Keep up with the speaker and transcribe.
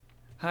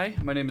Hi,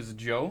 my name is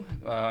Joe.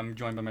 I'm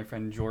joined by my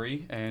friend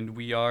Jory, and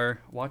we are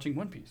watching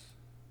One Piece.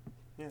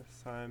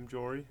 Yes, I'm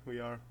Jory. We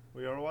are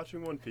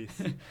watching One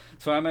Piece.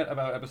 So I'm at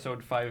about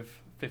episode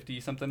 550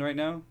 something right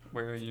now.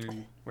 Where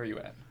are you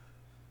at?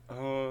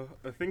 I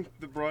think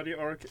the Brody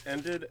arc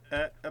ended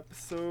at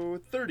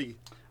episode 30.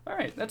 All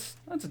right, that's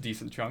a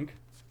decent chunk.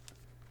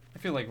 I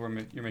feel like you're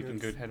making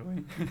Yes. good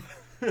headway.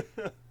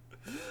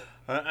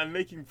 I'm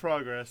making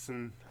progress,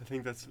 and I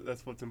think that's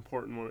what's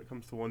important when it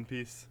comes to One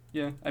Piece.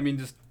 Yeah, I mean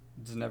just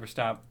never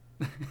stop,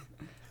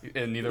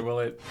 and neither will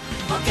it.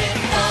 ポケット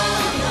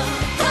の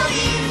恋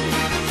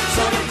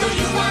それと you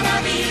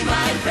wanna be my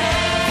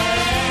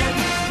friend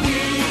We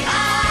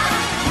are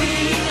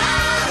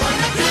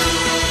wanna do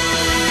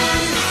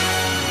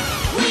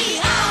We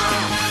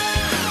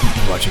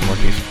are Watching One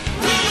Piece.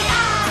 We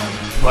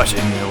are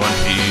Watching One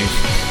Piece.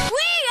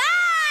 We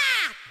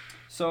are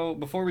So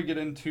before we get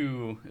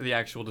into the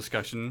actual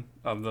discussion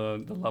of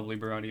the lovely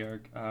Barati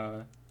arc,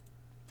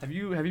 have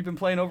you been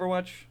playing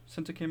Overwatch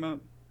since it came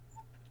out?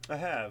 I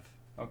have.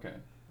 Okay.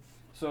 I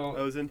So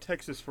was in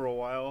Texas for a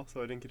while,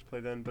 so I didn't get to play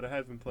then, but I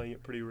have been playing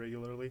it pretty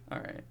regularly. all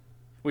right,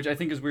 which I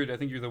think is weird. I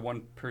think you're the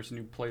one person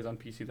who plays on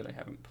PC that I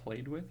haven't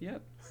played with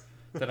yet,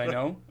 that I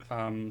know.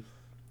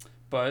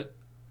 But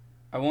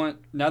I want,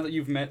 now that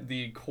you've met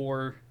the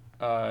core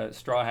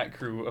Straw Hat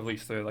crew, at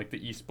least the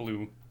East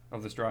Blue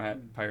of the Straw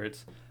Hat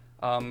Pirates,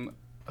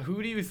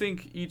 who do you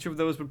think each of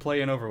those would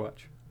play in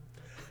Overwatch?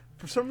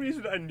 For some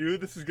reason, I knew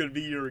this was gonna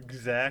be your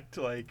exact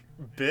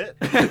bit.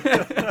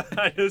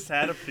 I just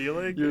had a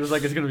feeling. You're just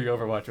like, it's gonna be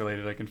Overwatch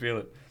related. I can feel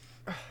it.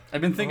 I've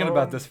been thinking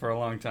about this for a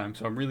long time,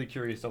 so I'm really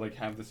curious to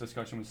have this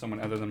discussion with someone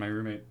other than my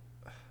roommate.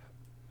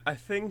 I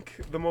think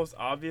the most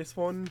obvious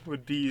one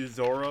would be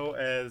Zoro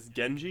as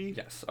Genji.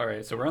 Yes. All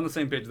right. So we're on the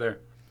same page there.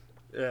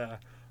 Yeah.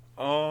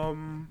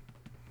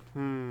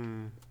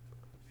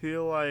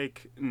 Feel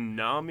like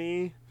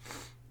Nami.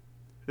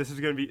 This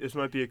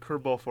might be a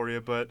curveball for you,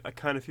 but I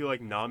kind of feel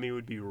like Nami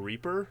would be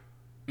Reaper.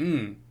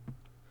 Maybe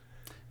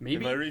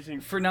Am I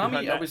reaching for Nami,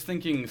 behind I that? was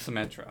thinking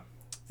Symmetra,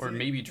 or See,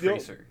 maybe the o-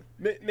 Tracer.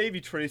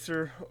 Maybe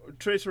Tracer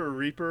or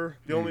Reaper.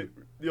 The only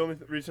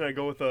reason I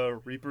go with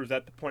Reaper is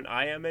at the point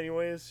I am,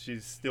 anyways.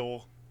 She's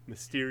still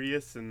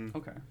mysterious and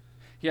Okay.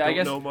 Yeah, I Don't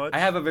guess know much. I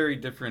have a very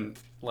different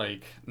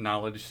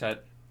knowledge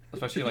set,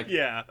 especially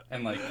yeah.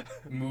 and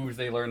moves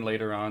they learn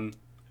later on.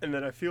 And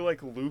then I feel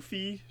like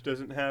Luffy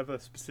doesn't have a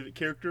specific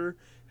character.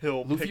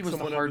 He'll Luffy pick was the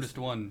someone hardest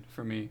one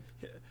for me.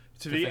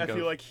 To me, I think feel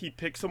of. like he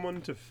picks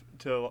someone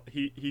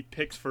he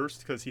picks first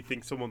because he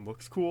thinks someone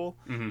looks cool,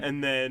 Mhm.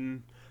 and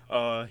then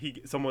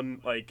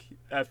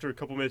after a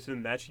couple minutes in the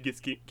match,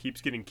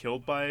 keeps getting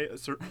killed by a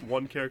certain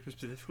one character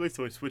specifically,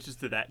 so he switches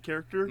to that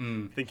character,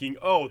 thinking,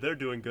 "Oh, they're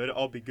doing good.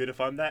 I'll be good if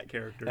I'm that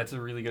character." That's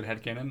a really good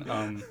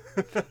headcanon.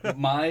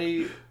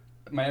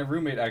 My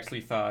roommate actually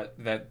thought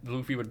that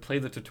Luffy would play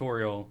the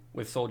tutorial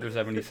with Soldier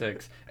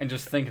 76 and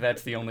just think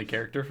that's the only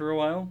character for a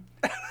while.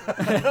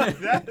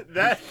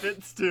 that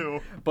fits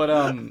too. But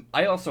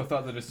I also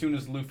thought that as soon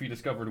as Luffy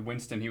discovered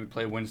Winston, he would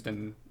play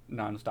Winston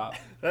nonstop.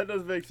 That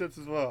does make sense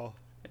as well.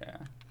 Yeah.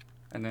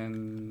 And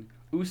then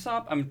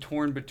Usopp, I'm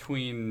torn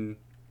between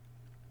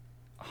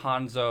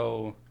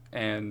Hanzo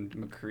and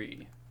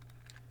McCree.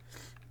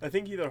 I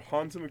think either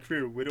Hanzo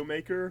McCree or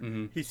Widowmaker.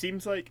 Mhm. He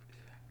seems like.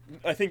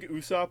 I think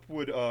Usopp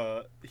would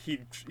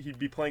he'd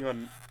be playing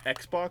on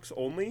Xbox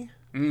only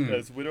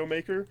as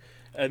Widowmaker,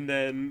 and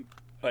then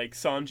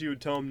Sanji would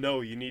tell him,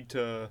 no, you need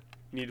to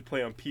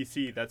play on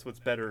PC. That's what's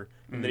better.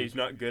 And then he's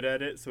not good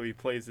at it, so he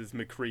plays as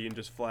McCree and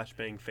just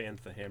flashbang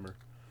fans the hammer.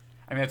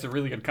 I mean, that's a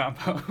really good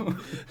combo.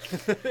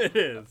 It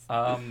is.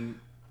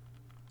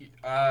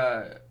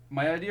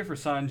 My idea for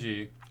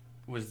Sanji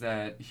was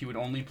that he would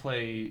only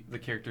play the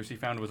characters he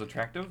found was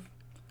attractive.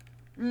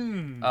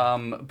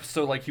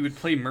 So he would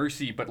play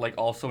Mercy, but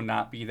also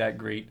not be that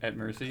great at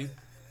Mercy.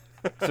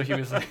 So he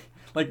was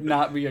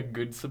not be a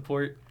good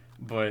support,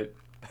 but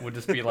would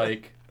just be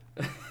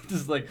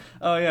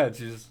oh yeah,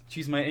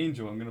 she's my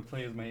angel. I'm gonna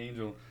play as my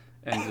angel,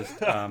 and just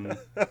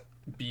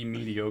be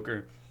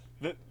mediocre.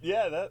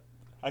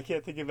 I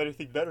can't think of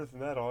anything better than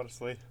that,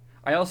 honestly.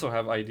 I also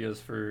have ideas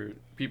for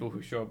people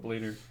who show up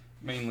later.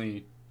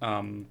 Mainly,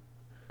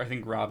 I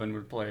think Robin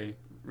would play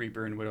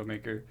Reaper and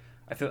Widowmaker.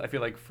 I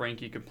feel like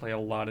Frankie could play a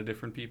lot of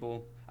different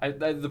people.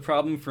 The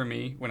problem for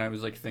me when I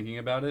was thinking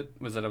about it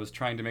was that I was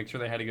trying to make sure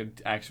they had a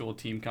good actual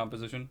team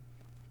composition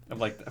of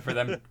for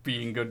them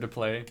being good to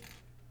play,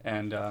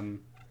 and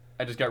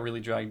I just got really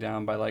dragged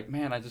down by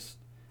man,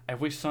 I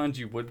wish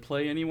Sanji would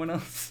play anyone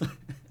else,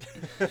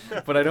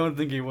 but I don't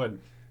think he would.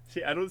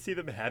 See, I don't see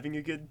them having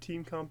a good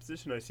team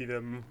composition. I see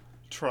them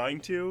trying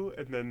to,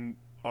 and then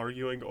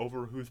arguing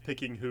over who's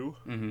picking who.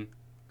 Mm-hmm.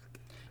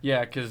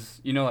 Yeah,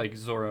 because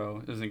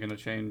Zoro isn't gonna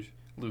change.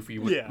 Luffy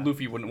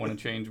wouldn't want to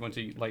change once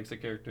he likes a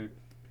character.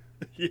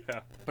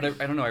 Yeah. But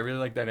I don't know. I really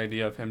like that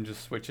idea of him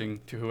just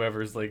switching to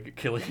whoever's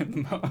killing him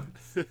the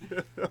most.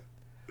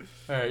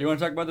 All right, you want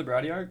to talk about the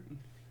Brady arc?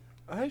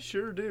 I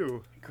sure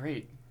do.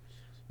 Great.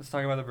 Let's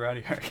talk about the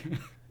Brady arc.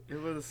 It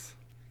was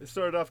It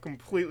started off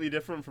completely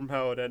different from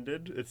how it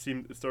ended. It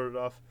started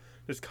off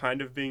just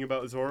kind of being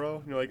about Zoro.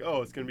 And you're like,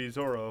 oh, it's gonna be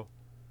Zoro.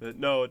 But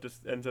no, it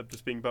just ends up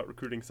just being about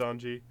recruiting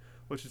Sanji,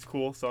 which is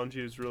cool. Sanji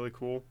is really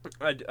cool.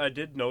 I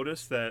did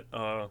notice that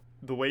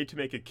the way to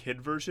make a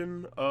kid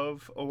version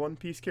of a One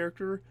Piece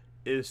character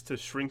is to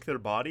shrink their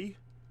body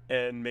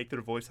and make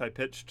their voice high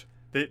pitched.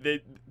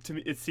 They to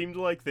me it seemed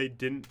like they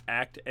didn't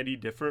act any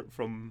different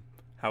from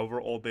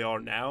however old they are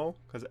now,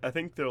 because I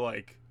think they're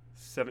like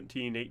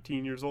 17,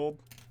 18 years old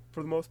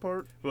for the most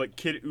part. But like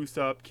Kid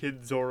Usopp,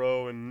 Kid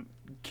Zoro, and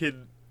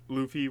Kid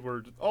Luffy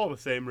were all the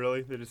same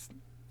really. They're just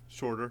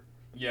shorter.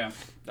 Yeah,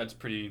 that's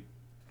pretty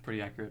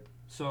accurate.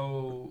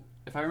 So,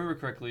 if I remember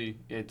correctly,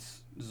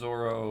 it's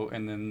Zoro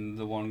and then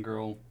the one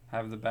girl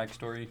have the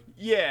backstory.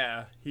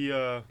 Yeah, he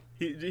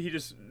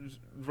just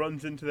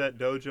runs into that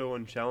dojo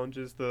and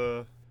challenges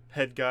the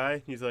head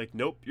guy. He's like,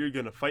 nope, you're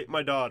gonna fight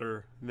my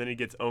daughter. And then he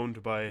gets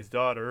owned by his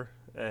daughter,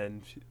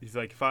 and he's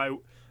like, if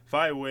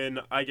I win,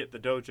 I get the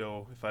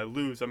dojo. If I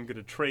lose, I'm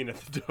gonna train at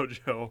the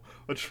dojo.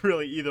 Which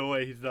really, either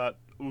way, he's not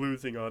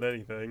losing on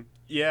anything.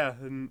 Yeah,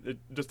 and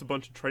just a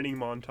bunch of training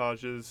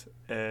montages,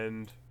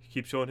 and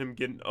keep showing him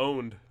getting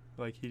owned.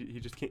 Like he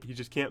just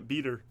can't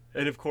beat her.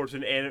 And of course,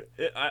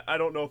 I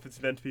don't know if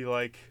it's meant to be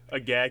like a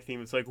gag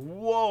theme. It's like,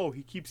 whoa,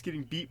 he keeps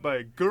getting beat by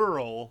a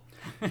girl.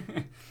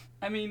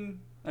 I mean,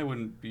 I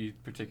wouldn't be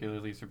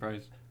particularly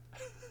surprised.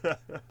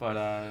 But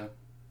I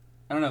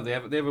don't know. They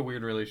have a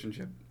weird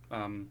relationship.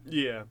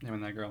 Yeah, him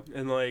and that girl.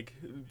 And like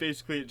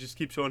basically, it just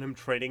keeps showing him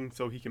training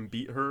so he can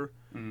beat her.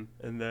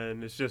 Mm-hmm. And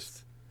then it's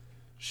just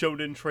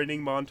showed in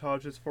training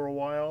montages for a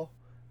while.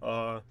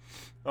 I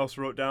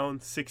also wrote down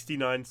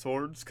 69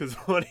 swords, because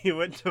when he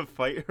went to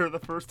fight her the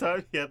first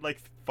time, he had like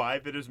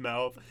 5 in his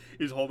mouth.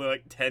 He was holding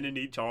like 10 in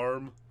each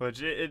arm,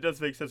 which it does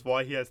make sense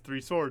why he has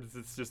 3 swords.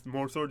 It's just the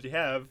more swords you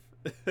have,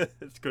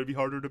 it's going to be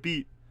harder to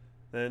beat.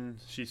 Then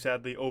she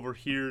sadly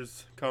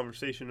overhears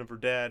conversation of her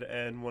dad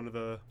and one of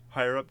the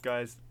higher up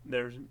guys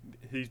there.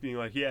 He's being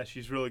like, yeah,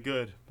 she's really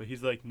good. But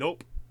he's like,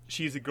 nope,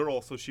 she's a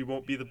girl, so she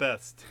won't be the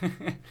best.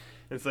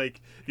 It's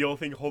like the only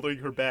thing holding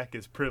her back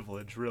is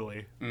privilege,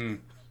 really. Mm.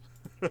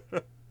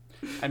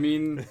 I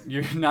mean,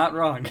 you're not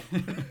wrong.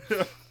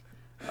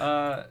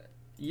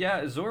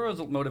 Yeah, Zoro's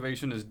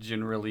motivation is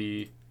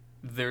generally,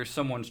 there's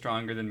someone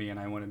stronger than me and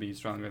I want to be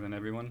stronger than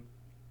everyone.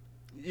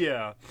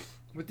 Yeah.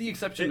 With the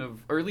exception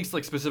of, or at least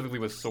like specifically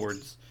with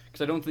swords,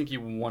 because I don't think he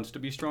wants to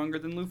be stronger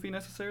than Luffy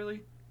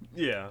necessarily.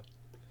 Yeah.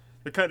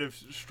 They're kind of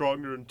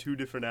stronger in 2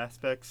 different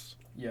aspects.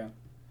 Yeah.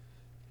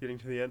 Getting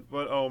to the end.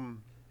 But,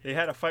 they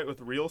had a fight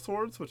with real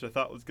swords, which I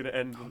thought was going to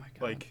end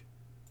like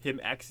him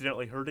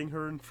accidentally hurting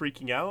her and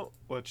freaking out,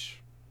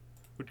 which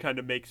would kind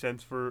of make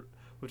sense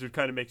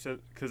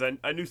because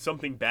I knew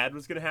something bad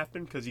was going to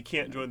happen, because you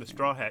can't join the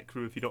Straw Hat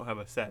crew if you don't have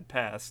a sad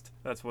past.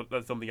 That's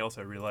something else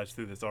I realized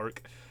through this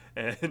arc.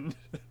 And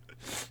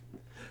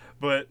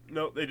but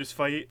no, they just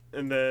fight,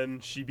 and then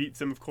she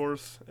beats him, of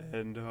course,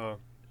 and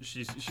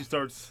she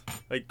starts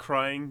like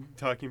crying,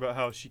 talking about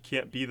how she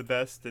can't be the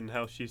best and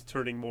how she's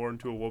turning more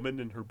into a woman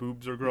and her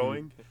boobs are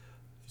growing. Mm-hmm.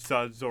 She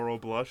saw Zoro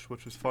blush,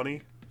 which was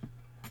funny,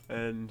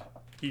 and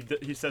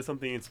he says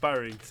something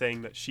inspiring,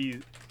 saying that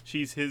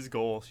she's his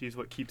goal. She's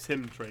what keeps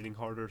him training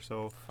harder,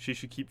 so she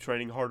should keep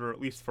training harder, at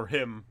least for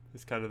him,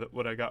 is kind of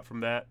what I got from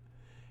that.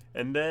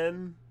 And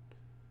then,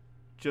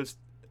 just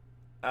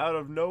out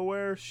of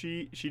nowhere,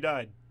 she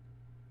died.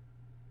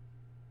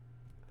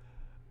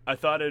 I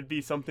thought it'd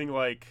be something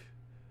like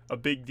a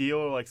big deal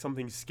or like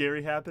something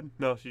scary happened.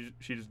 No, she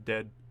just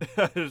dead.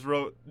 I just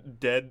wrote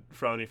dead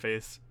frowny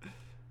face.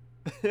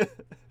 And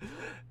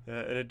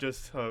it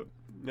just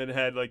it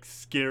had like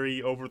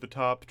scary over the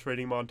top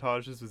training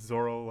montages with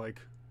Zoro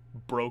like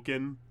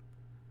broken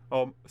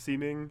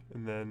seeming,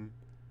 and then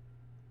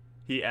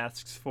he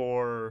gets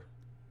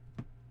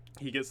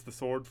the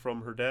sword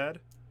from her dad,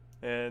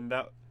 and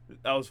that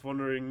I was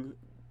wondering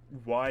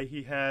why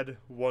he had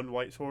 1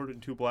 white sword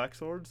and 2 black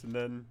swords, and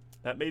then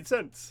that made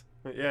sense.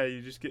 But yeah,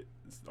 you just get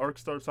arc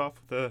starts off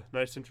with a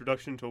nice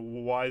introduction to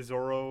why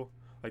Zoro,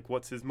 like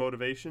what's his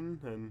motivation,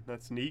 and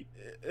that's neat.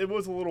 It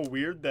was a little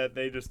weird that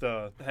they just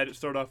had it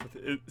start off with,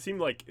 it seemed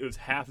like it was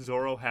half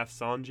Zoro, half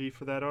Sanji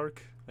for that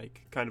arc,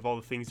 like kind of all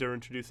the things they're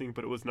introducing,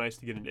 but it was nice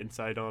to get an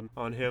insight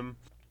on him.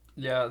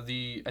 Yeah,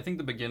 I think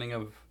the beginning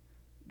of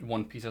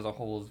One Piece as a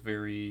whole is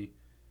very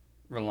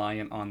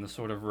reliant on the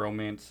sort of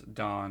romance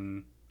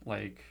Dawn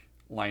like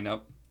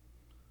lineup.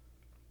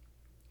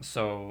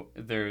 So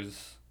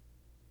there's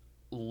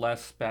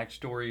less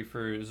backstory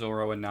for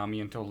Zoro and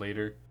Nami until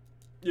later.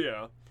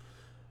 Yeah.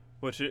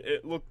 Which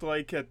it looked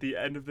like at the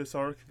end of this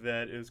arc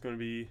that it was going to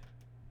be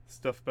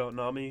stuff about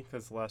Nami,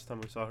 because the last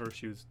time we saw her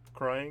she was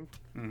crying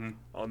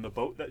on the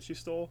boat that she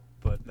stole,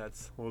 but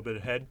that's a little bit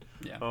ahead.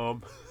 Yeah.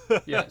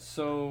 Yeah,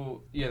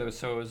 so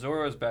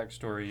Zoro's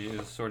backstory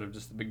is sort of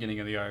just the beginning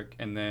of the arc,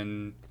 and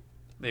then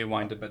they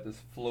wind up at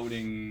this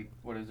floating,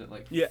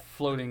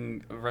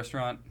 floating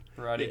restaurant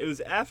variety. It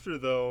was after,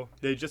 though,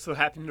 they just so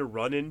happened to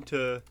run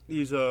into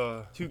these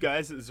 2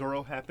 guys that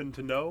Zoro happened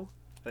to know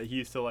that he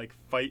used to like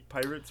fight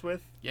pirates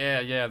with.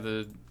 Yeah,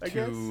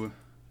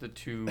 the the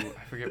two.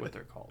 I forget what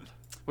they're called.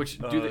 Which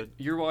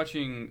you're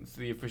watching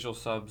the official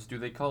subs? Do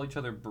they call each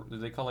other? Do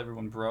they call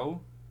everyone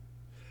bro?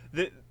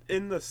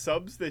 In the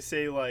subs, they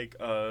say like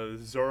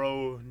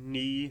Zoro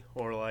ni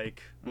or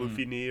like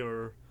Luffy ni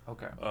or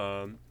Okay.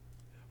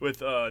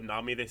 with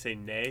Nami they say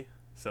ne.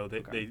 So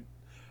they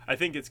I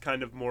think it's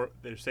kind of more.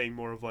 They're saying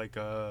more of like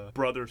a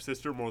brother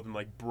sister more than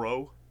like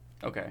bro.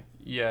 Okay.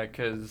 Yeah,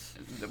 because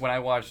when I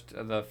watched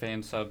the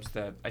fan subs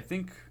that I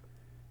think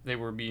they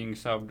were being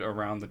subbed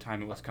around the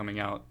time it was coming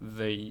out,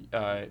 they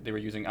were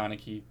using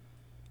Aniki,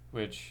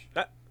 which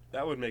that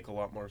would make a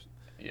lot more.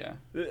 Yeah.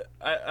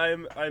 I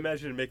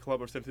imagine it'd make a lot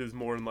more sense if it was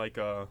more in like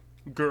a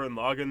Gurren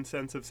Lagann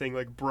sense of saying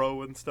like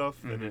bro and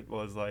stuff than it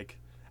was like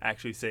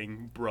actually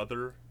saying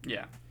brother.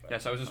 Yeah.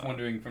 So I was just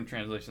wondering from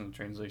translation to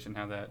translation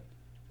how that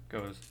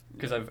goes,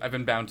 because I've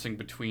been bouncing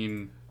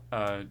between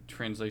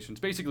translations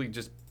basically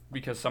just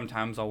because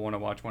sometimes I'll want to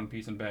watch One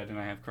Piece in bed and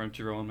I have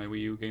Crunchyroll on my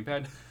Wii U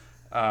gamepad,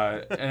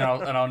 and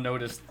I'll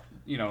notice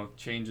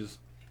changes,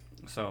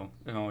 so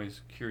I'm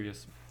always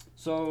curious.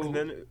 So and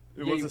then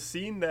it was a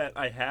scene that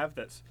I have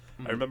that's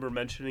I remember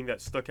mentioning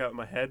that stuck out in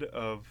my head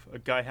of a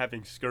guy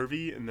having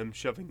scurvy and them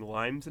shoving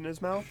limes in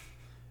his mouth,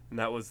 and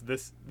that was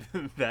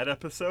that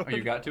episode. Oh,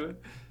 you got to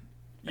it?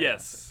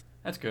 Yes.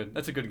 That's good.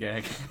 That's a good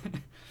gag.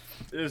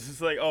 It was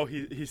just like, oh,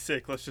 he's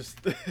sick. Let's just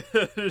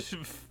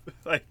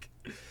like.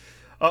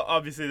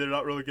 Obviously, they're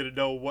not really gonna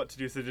know what to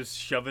do, so just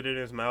shove it in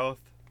his mouth.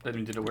 I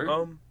mean, did it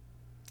work?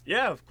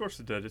 Yeah, of course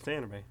it did. It's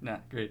anime. Nah,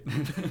 great.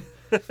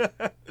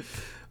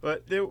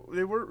 But they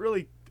weren't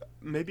really.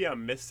 Maybe I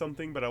missed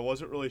something, but I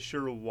wasn't really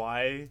sure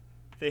why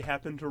they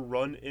happened to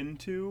run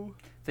into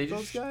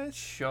those guys.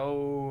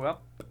 Show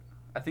up.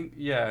 I think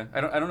I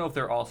don't know if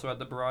they're also at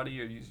the Barati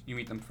or you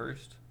meet them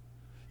first.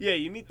 Yeah,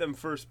 you meet them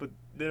first, but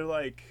they're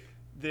like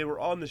they were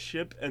on the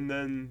ship, and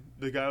then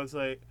the guy was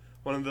like,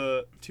 one of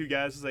the two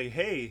guys was like,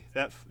 "Hey,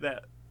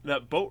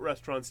 that boat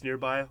restaurant's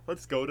nearby.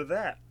 Let's go to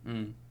that."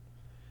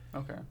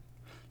 Okay.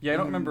 Yeah, I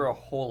don't remember a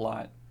whole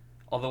lot,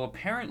 although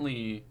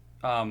apparently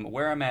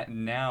where I'm at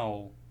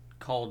now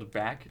called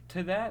back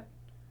to that,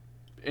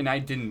 and I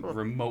didn't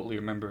remotely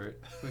remember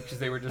it because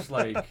they were just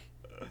like.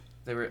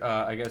 They were,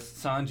 I guess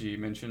Sanji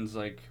mentions,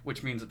 like,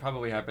 which means it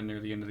probably happened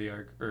near the end of the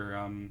arc,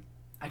 or,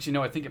 actually,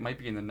 no, I think it might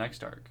be in the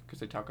next arc, because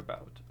they talk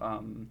about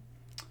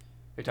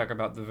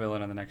the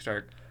villain in the next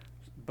arc,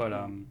 but,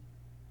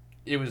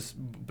 it was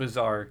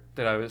bizarre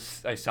that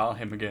I saw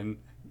him again,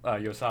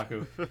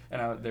 Yosaku,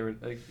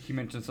 and he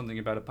mentioned something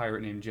about a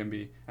pirate named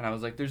Jinbe, and I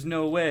was like, there's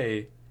no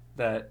way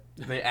that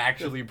they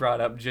actually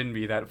brought up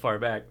Jinbe that far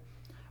back,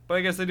 but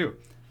I guess they do,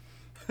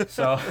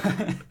 so,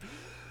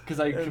 because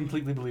I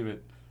completely believe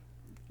it.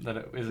 That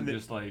it isn't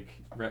just like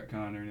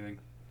retcon or anything.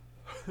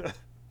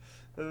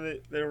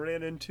 They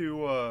ran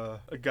into a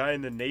guy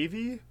in the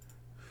Navy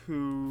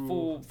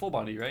who full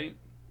body, right?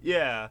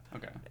 Yeah.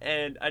 Okay.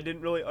 And I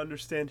didn't really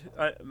understand.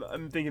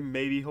 I'm thinking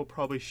maybe he'll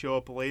probably show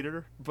up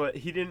later, but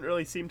he didn't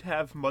really seem to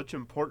have much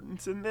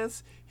importance in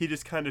this. He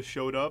just kind of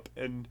showed up,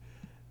 and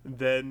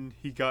then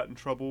he got in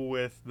trouble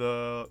with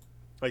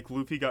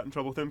Luffy got in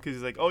trouble with him because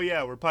he's like, "Oh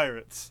yeah, we're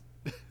pirates."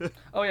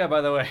 Oh yeah,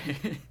 by the way.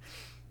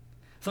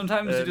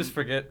 Sometimes you just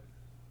forget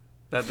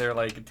that they're,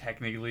 like,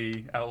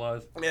 technically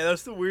outlaws. Yeah,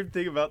 that's the weird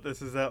thing about this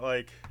is that,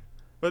 like...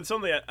 But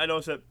something I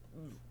noticed that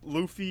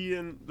Luffy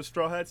and the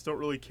Straw Hats don't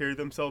really carry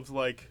themselves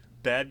like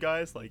bad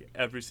guys like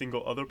every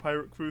single other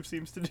pirate crew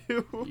seems to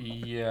do.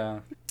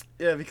 Yeah.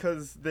 Yeah,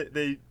 because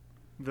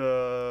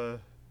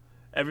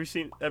every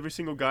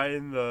single guy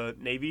in the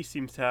Navy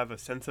seems to have a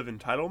sense of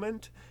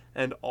entitlement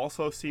and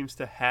also seems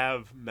to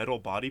have metal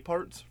body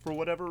parts for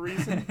whatever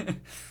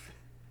reason.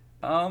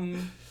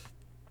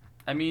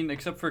 I mean,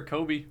 except for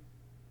Kobe.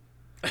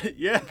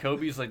 Yeah.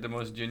 Kobe's like the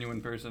most genuine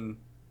person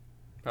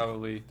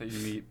probably that you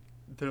meet.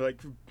 They're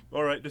like,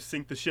 all right, just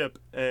sink the ship.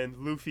 And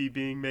Luffy,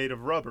 being made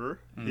of rubber,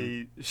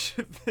 he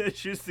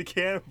shoots the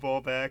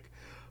cannonball back,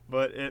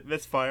 but it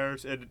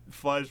misfires and it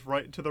flies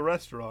right to the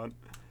restaurant.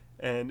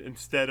 And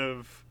instead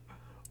of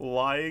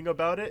lying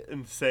about it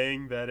and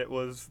saying that it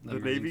was the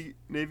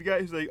Navy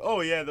guy, he's like, oh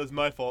yeah, that was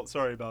my fault.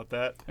 Sorry about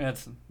that.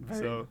 That's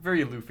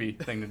very Luffy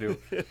thing to do.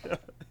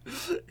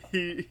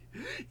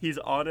 He's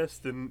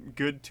honest and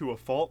good to a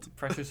fault.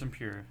 Precious and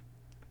pure.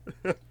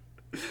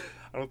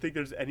 I don't think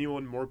there's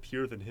anyone more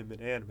pure than him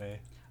in anime.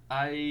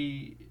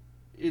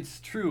 It's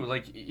true.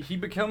 Like, he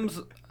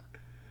becomes,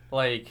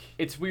 like,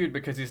 it's weird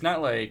because he's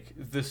not, like,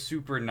 the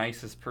super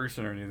nicest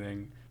person or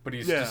anything, but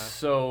he's just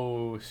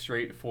so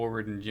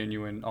straightforward and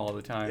genuine all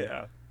the time.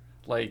 Yeah.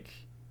 Like,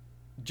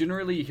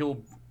 generally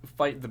he'll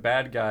fight the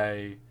bad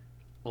guy,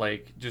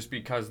 like, just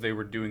because they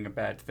were doing a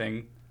bad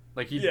thing.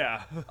 Like,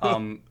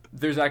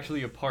 there's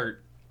actually a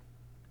part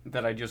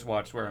that I just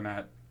watched where I'm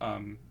at,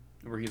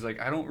 where he's like,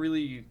 I don't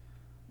really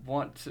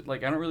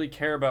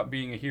care about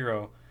being a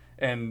hero.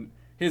 And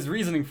his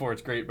reasoning for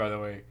it's great, by the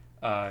way,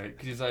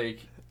 because he's like,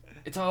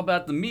 it's all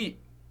about the meat.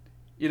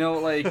 You know,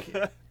 like,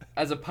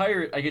 as a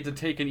pirate, I get to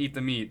take and eat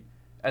the meat.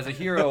 As a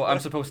hero, I'm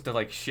supposed to,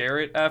 like, share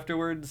it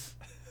afterwards.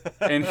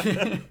 And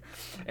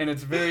and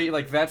it's very,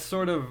 like, that's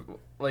sort of,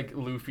 like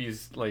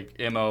Luffy's like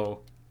MO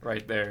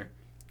right there,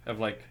 of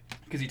like,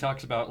 because he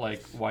talks about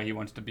like why he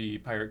wants to be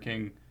Pirate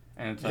King,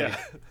 and it's like,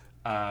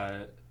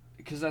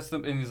 because that's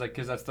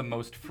the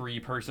most free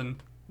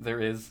person there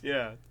is.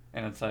 Yeah.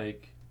 And it's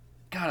like,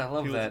 God, I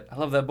love He was- that. I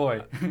love that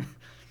boy.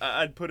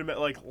 I'd put him at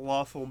like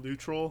lawful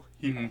neutral.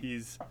 Mhm.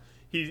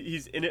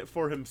 He's in it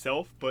for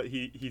himself, but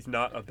he's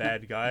not a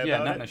bad guy. Yeah,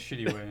 about not in a it.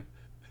 shitty way.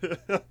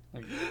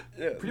 Like,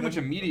 Yeah, pretty much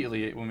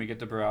immediately when we get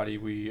to Barati,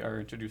 we are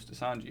introduced to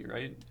Sanji,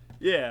 right?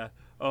 Yeah.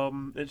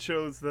 It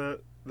shows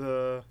that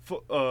the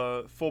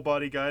full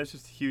body guy is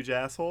just a huge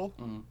asshole,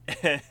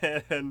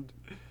 and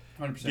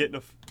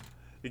 100%.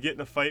 get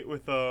in a fight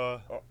with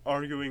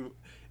arguing.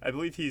 I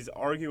believe he's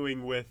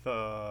arguing with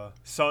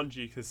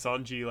Sanji because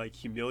Sanji like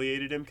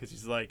humiliated him because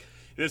he's like,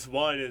 this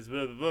wine is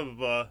blah blah blah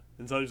blah,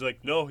 and Sanji's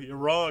like, no, you're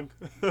wrong.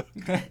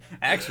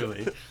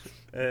 Actually.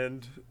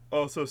 And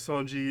also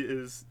Sanji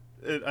is,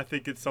 I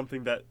think it's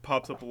something that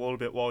pops up a little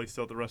bit while he's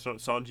still at the restaurant.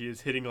 Sanji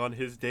is hitting on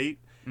his date,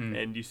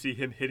 and you see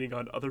him hitting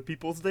on other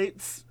people's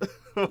dates.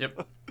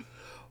 Yep.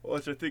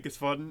 Which I think is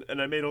fun,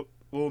 and I made a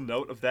little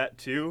note of that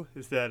too,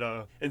 is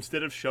that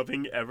instead of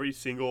shoving every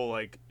single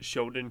like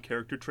shonen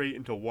character trait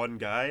into one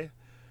guy,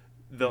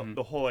 the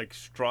whole like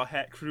Straw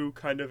Hat crew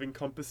kind of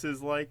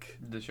encompasses like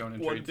The shonen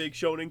one traits. big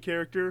shonen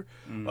character.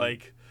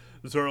 Like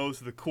Zoro's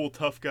the cool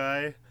tough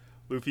guy,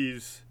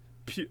 Luffy's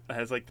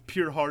has like the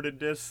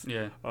pure-heartedness.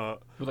 Yeah.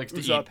 Who likes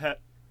to Usopp eat.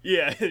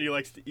 yeah, and he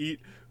likes to eat.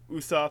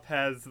 Usopp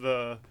has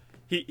the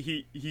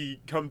he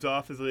comes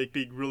off as like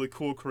being really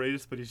cool,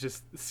 courageous, but he's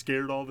just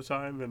scared all the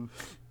time. And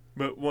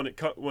but when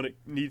it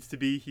needs to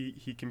be,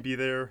 he can be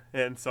there.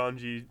 And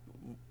Sanji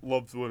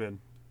loves women.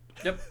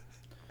 Yep.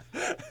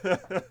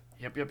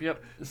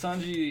 Yep.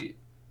 Sanji's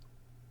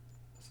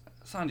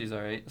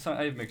alright.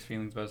 I have mixed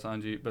feelings about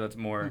Sanji, but that's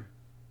more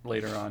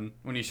later on.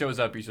 When he shows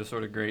up, he's just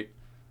sort of great.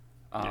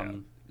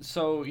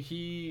 So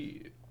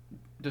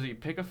does he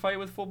pick a fight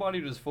with Full Body,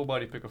 or does Full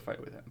Body pick a fight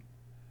with him?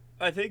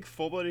 I think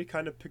Full Body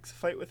kind of picks a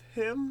fight with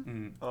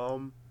him.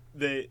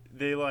 They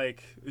they're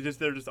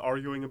just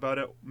arguing about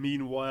it.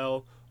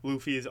 Meanwhile,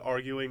 Luffy is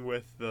arguing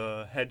with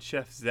the head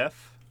chef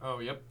Zeph, Oh,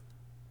 yep.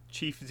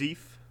 Chief Zeef.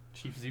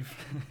 Chief Zeef.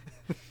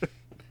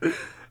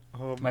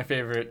 My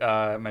favorite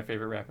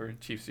rapper,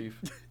 Chief Zeef.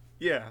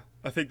 Yeah,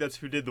 I think that's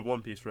who did the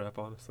One Piece rap,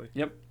 honestly.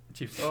 Yep,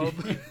 Chief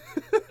Zeef.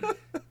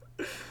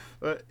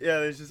 But yeah,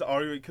 there's just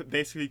arguing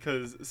basically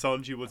because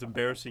Sanji was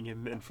embarrassing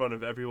him in front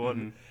of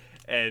everyone,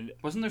 and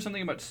Wasn't there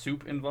something about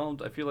soup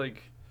involved? I feel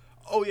like.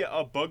 oh yeah,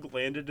 a bug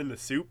landed in the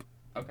soup,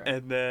 Okay.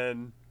 and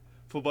then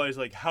Full Body's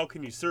like, "How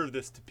can you serve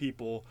this to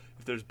people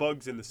if there's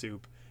bugs in the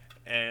soup?"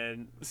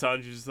 And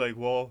Sanji's just like,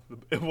 "Well,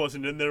 it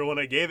wasn't in there when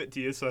I gave it to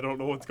you, so I don't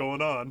know what's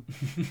going on."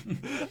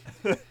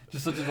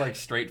 Just such a like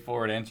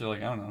straightforward answer.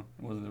 Like, I don't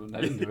know. I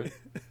didn't do it.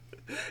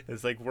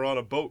 It's like, we're on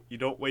a boat. You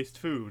don't waste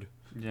food.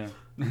 Yeah.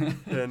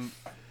 And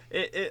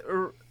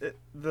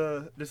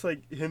just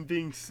like him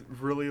being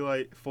really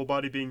like Full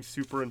Body being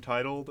super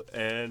entitled,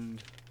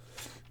 and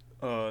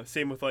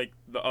same with like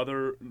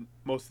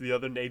most of the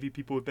other Navy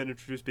people who've been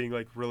introduced being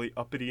like really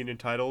uppity and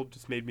entitled,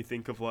 just made me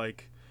think of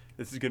like,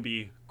 this is gonna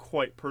be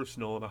quite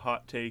personal and a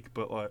hot take,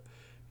 but like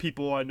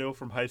people I know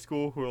from high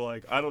school who are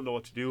like, I don't know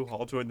what to do,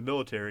 I'll join the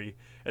military,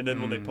 and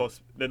then when they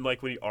post, then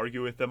like when you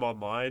argue with them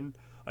online,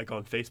 like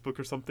on Facebook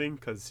or something,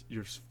 because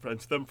you're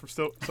friends with them for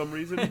some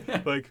reason,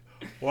 like,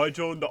 well, I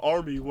joined the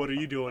army, what are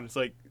you doing? It's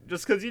like,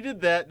 just because you did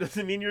that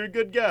doesn't mean you're a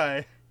good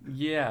guy.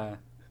 Yeah.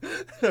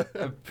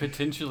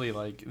 Potentially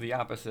like the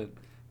opposite,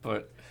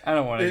 but I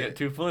don't want to get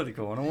too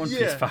political on a One Piece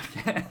Yeah.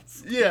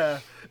 podcast. Yeah,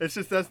 it's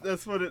just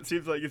that's what it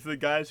seems like. It's the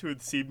guys who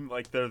would seem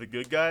like they're the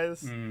good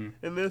guys in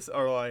this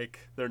are like,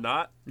 they're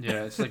not.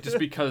 Yeah, it's like just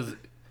because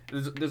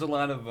there's a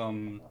lot of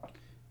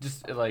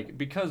just like,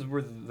 because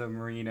we're the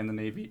Marine and the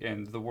Navy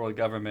and the world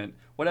government,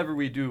 whatever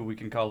we do, we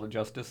can call it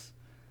justice.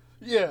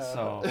 Yeah.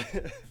 So.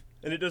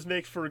 And it does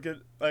make for a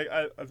good,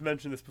 I've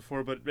mentioned this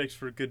before, but it makes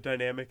for a good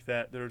dynamic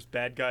that there's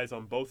bad guys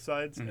on both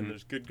sides and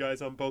there's good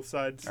guys on both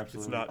sides. Absolutely.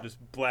 It's not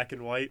just black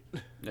and white.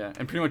 Yeah,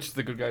 and pretty much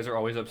the good guys are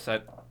always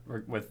upset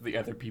with the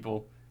other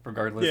people,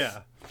 regardless.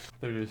 Yeah.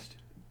 They're just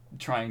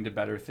trying to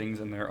better things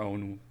in their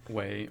own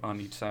way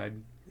on each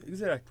side.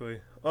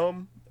 Exactly.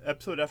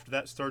 Episode after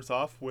that starts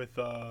off with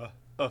a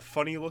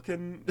funny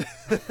looking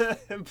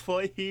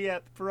employee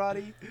at the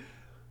Parati,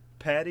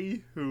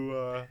 Patty,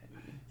 who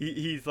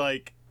he's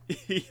like,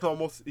 he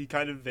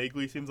kind of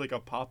vaguely seems like a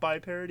Popeye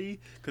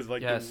parody, because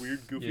like Yes, the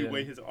weird goofy yeah.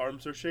 way his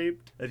arms are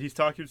shaped, and he's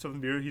talking to himself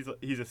in the mirror.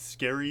 He's a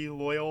scary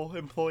loyal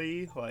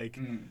employee, like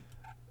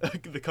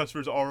the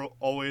customers are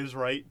always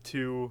right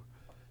to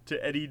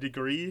any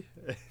degree,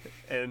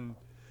 and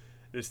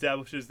it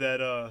establishes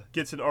that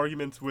gets in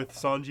arguments with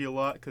Sanji a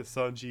lot, because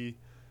Sanji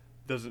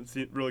doesn't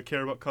really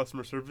care about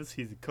customer service.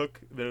 He's a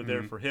cook. They're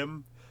there for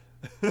him.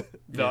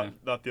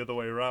 Not the other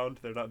way around.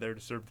 They're not there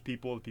to serve the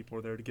people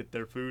are there to get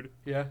their food.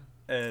 Yeah.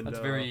 And That's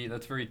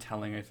very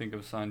telling, I think,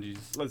 of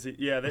Sanji's let's see.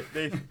 Yeah,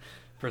 they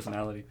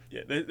personality.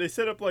 yeah they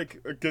set up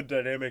like a good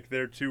dynamic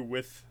there too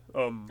with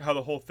how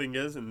the whole thing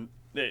is, and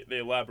they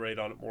elaborate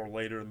on it more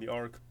later in the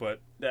arc,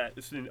 but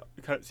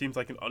it seems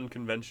like an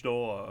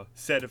unconventional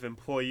set of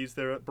employees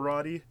there at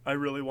Barati. I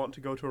really want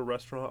to go to a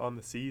restaurant on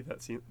the sea.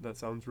 That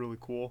sounds really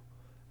cool.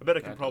 I bet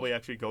I could probably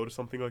actually go to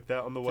something like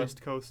that on the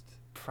West Coast.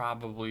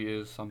 Probably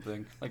is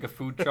something like a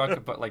food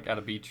truck, but like at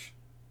a beach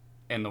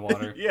in the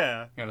water.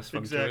 Yeah, You gotta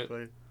swim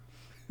exactly.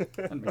 to it.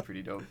 That'd be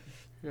pretty dope.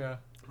 Yeah.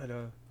 I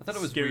thought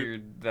it was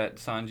weird that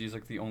Sanji's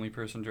like the only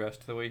person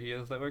dressed the way he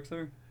is that works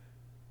there.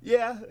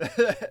 Yeah,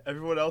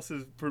 everyone else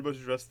is pretty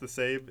much dressed the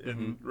same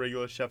in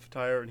regular chef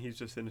attire, and he's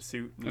just in a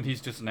suit. And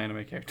he's just an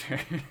anime character.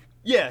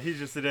 Yeah, he's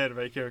just an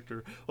anime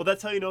character. Well,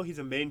 that's how you know he's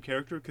a main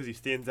character, because he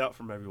stands out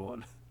from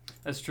everyone.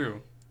 That's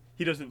true.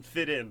 He doesn't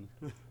fit in.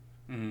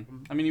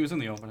 I mean, he was in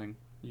the opening.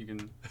 You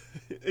can.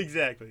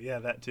 Exactly. Yeah,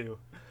 that too.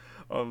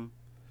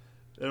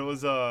 There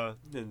was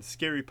and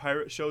Scary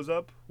Pirate shows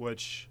up,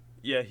 which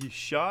he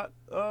shot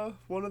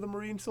one of the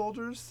Marine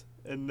soldiers,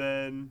 and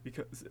then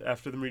because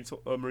after the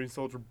Marine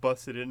soldier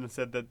busted in and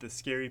said that the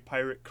Scary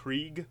Pirate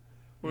Krieg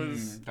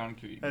was Don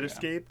Krieg, had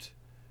escaped,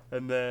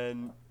 and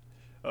then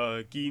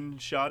Geen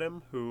shot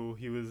him, who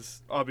he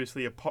was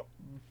obviously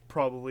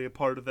probably a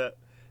part of that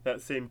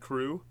same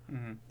crew.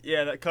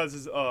 Yeah, that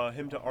causes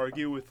him to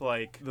argue with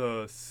like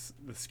the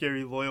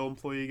scary loyal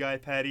employee guy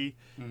Patty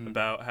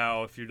about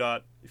how if you're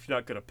not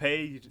gonna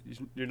pay,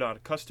 you're not a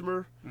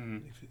customer.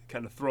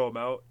 Kind of throw him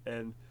out,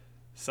 and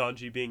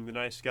Sanji, being the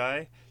nice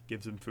guy,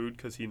 gives him food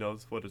because he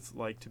knows what it's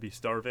like to be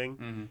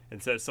starving,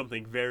 and says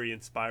something very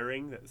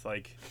inspiring. That's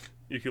like,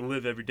 you can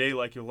live every day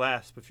like your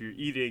last, but if you're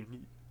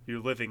eating, you're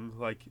living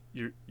like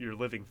you're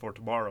living for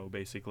tomorrow,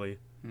 basically.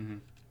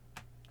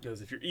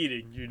 Because if you're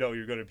eating, you know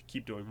you're going to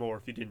keep doing more.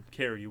 If you didn't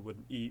care, you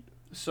wouldn't eat.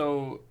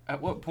 So,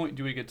 at what point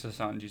do we get to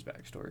Sanji's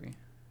backstory?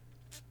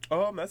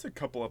 That's a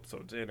couple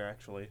episodes in,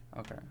 actually.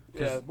 Okay.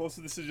 Yeah, most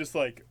of this is just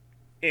like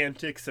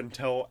antics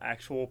until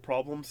actual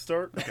problems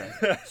start.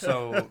 Okay.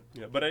 So.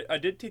 Yeah, but I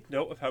did take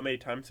note of how many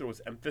times there was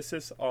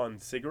emphasis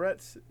on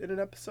cigarettes in an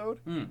episode.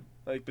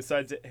 Like,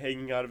 besides it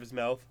hanging out of his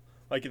mouth.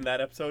 Like, in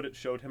that episode, it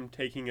showed him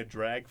taking a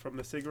drag from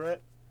the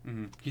cigarette.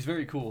 He's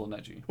very cool,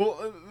 Neji.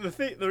 Well,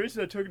 the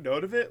reason I took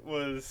note of it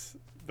was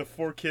the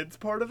 4 kids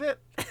part of it.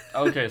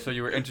 Okay, so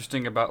you were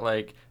interesting about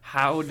like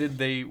why did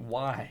they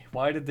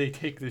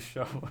take this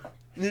show?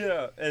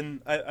 Yeah,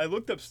 and I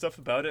looked up stuff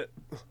about it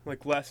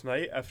like last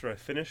night after I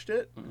finished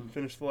the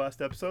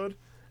last episode,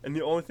 and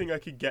the only thing I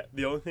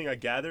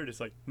gathered is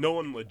like no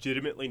one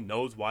legitimately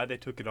knows why they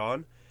took it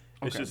on.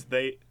 It's just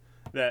the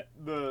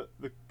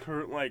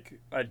current like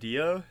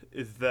idea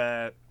is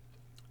that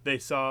they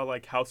saw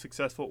like how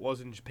successful it was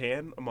in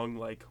Japan among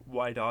like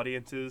wide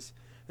audiences,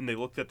 and they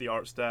looked at the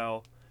art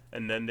style,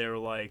 and then they were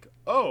like,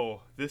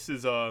 "Oh, this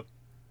is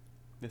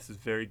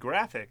very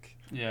graphic."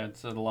 Yeah,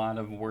 it's a lot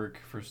of work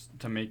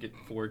to make it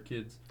for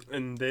kids.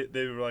 And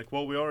they were like,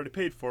 "Well, we already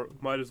paid for it,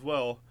 might as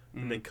well."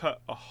 And they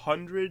cut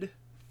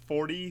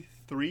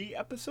 143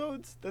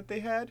 episodes that they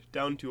had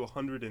down to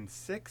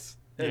 106,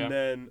 and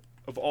then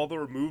of all the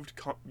removed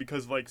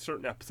because like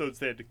certain episodes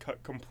they had to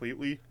cut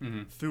completely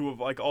through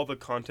like all the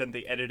content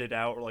they edited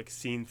out, or like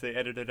scenes they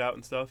edited out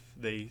and stuff,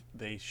 they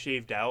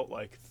shaved out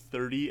like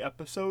 30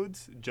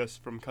 episodes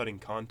just from cutting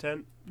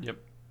content. Yep.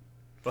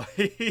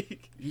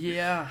 Like,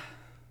 yeah,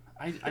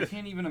 I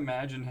can't even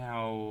imagine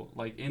how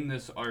like in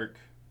this arc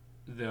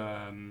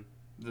the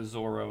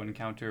Zoro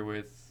encounter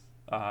with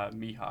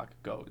Mihawk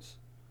goes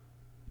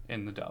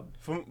in the dub.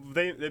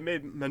 They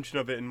made mention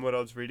of it in what I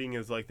was reading,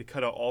 is like they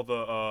cut out all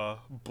the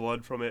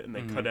blood from it, and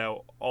they cut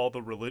out all the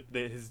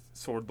his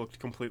sword looked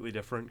completely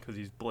different because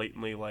he's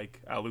blatantly like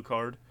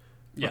Alucard.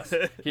 Yes.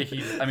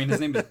 His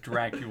name is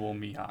Dracul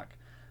Mihawk,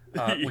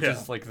 which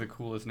is like the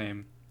coolest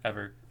name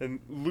ever.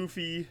 And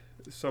Luffy,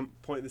 some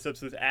point in this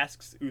episode,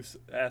 asks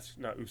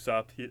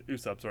Usopp,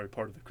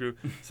 part of the crew,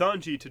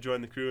 Sanji to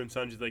join the crew, and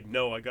Sanji's like,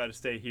 "No, I gotta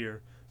stay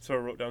here." So I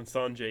wrote down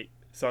Sanji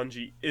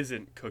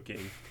isn't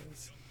cooking.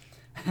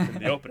 In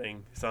the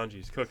opening,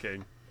 Sanji's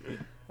cooking.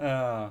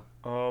 I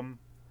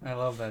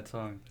love that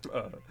song.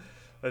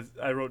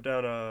 I wrote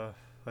down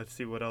let's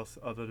see what else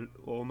other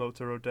little notes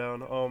I wrote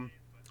down.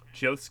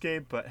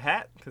 Josuke but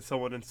hat, because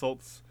someone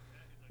insults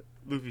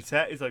Luffy's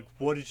hat. He's like,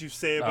 "What did you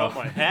say about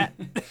my hat?"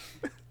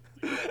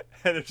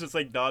 And it's just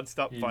like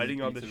non-stop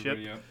fighting on the ship.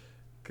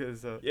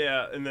 Cause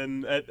and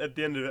then at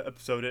the end of the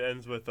episode, it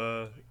ends with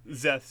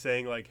Zeth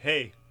saying like,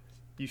 "Hey,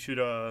 you should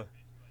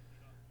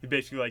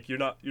basically like, you're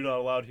not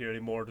allowed here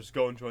anymore. Just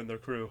go and join their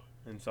crew."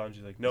 And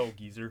Sanji's like, "No,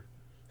 geezer."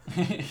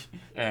 Yeah,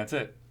 that's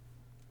it.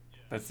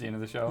 That's the end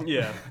of the show.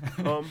 Yeah.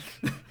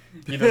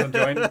 He doesn't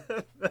join.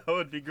 That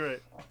would be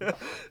great.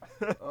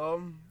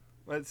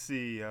 Let's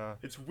see.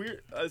 It's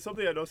weird.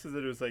 Something I noticed is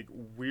that it was like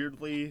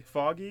weirdly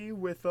foggy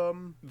with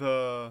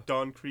the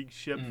Dawn Krieg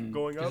ship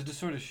going up. It just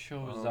sort of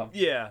shows up.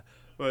 Yeah,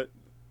 but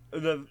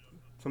then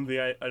something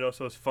I noticed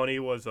was funny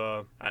was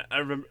I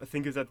remember, I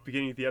think it was at the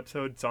beginning of the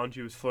episode,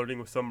 Sanji was flirting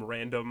with some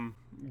random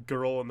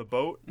girl on the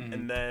boat,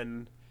 and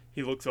then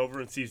he looks over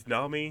and sees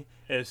Nami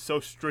and is so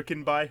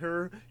stricken by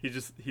her, he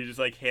just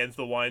like hands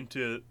the wine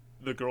to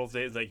the girl's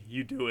date, is like,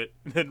 "You do it,"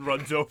 and then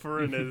runs over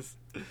and is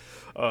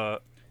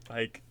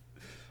like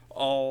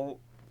all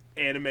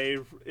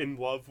anime in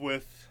love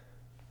with.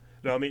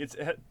 No, I mean you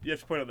have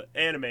to point out the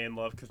anime in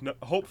love because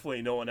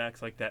hopefully no one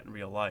acts like that in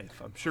real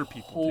life. I'm sure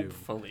people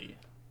Hopefully.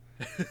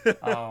 do.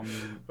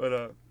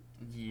 But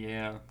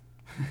Yeah.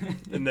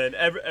 and then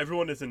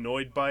everyone is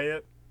annoyed by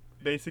it,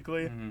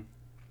 basically,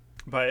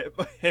 by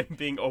him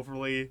being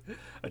overly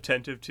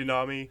attentive to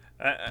Nami.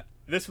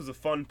 This was a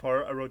fun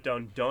part. I wrote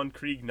down Don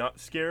Krieg not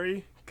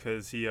scary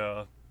because he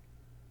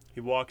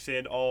walks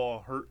in all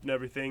hurt and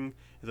everything.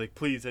 He's like,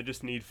 please, I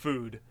just need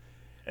food.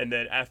 And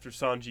then after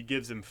Sanji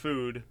gives him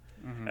food,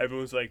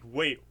 everyone's like,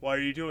 wait, why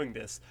are you doing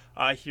this?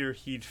 I hear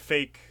he'd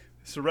fake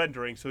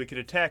surrendering so he could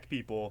attack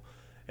people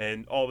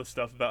and all this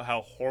stuff about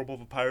how horrible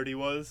of a pirate he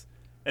was.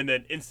 And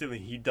then instantly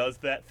he does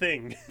that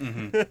thing.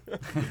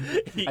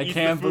 He I eats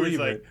can't the food. believe He's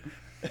it.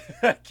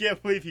 like, I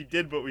can't believe he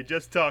did what we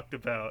just talked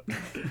about.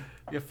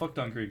 Yeah, fuck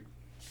Don Krieg.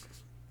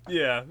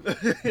 Yeah.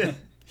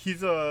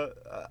 He's I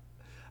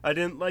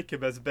didn't like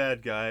him as a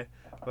bad guy,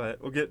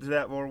 but we'll get to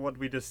that more when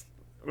we just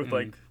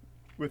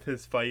with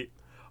his fight.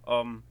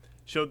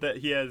 Showed that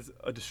he has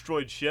a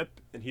destroyed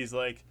ship, and he's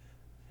like,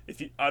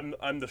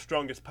 I'm the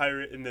strongest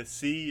pirate in this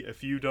sea.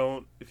 If you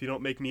don't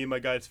make me and my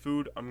guys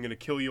food, I'm gonna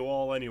kill you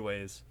all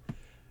anyways.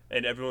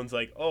 And everyone's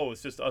like, oh,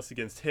 it's just us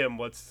against him.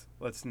 Let's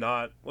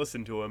not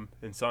listen to him.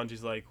 And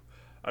Sanji's like,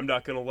 I'm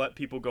not gonna let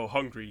people go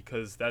hungry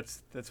because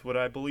that's what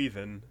I believe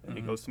in. And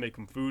he goes to make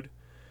them food.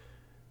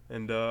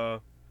 And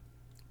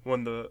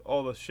when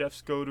all the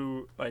chefs go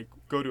to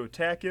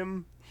attack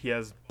him, he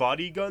has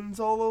body guns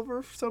all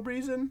over for some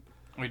reason.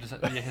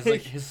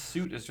 His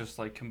suit is just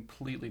like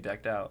completely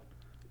decked out.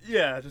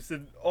 Yeah, just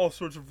in all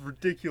sorts of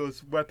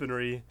ridiculous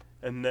weaponry,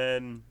 and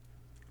then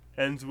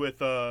ends with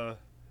the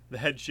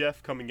head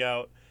chef coming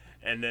out,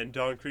 and then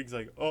Don Krieg's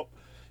like, oh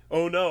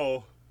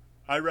no,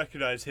 I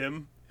recognize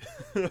him.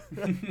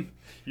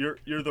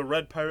 You're the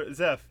Red Pirate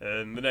Zeph.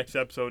 And the next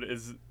episode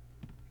is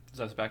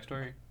Zeph's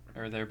backstory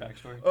or their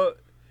backstory.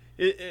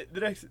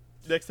 The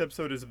next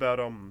episode is about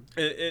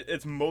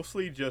it's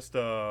mostly just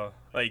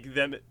like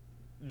them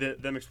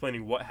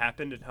explaining what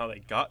happened and how they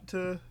got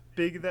to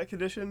being in that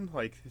condition.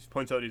 Like, he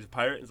points out he's a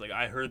pirate. He's like,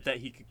 I heard that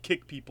he could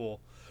kick people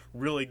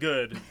really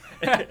good.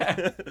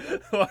 That's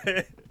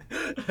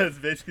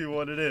basically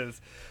what it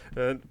is.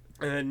 And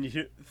then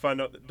you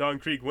find out that Don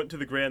Krieg went to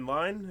the Grand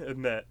Line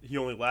and that he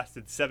only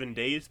lasted 7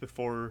 days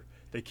before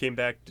they came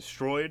back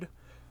destroyed.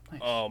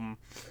 Nice.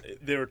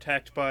 They were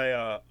attacked by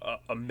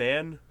a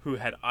man who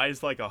had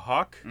eyes like a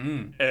hawk.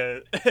 And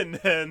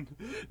then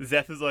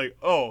Zeph is like,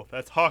 oh,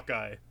 that's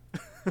Hawkeye.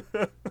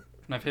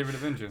 My favorite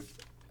Avenger.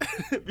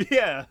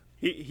 Yeah.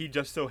 He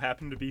just so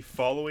happened to be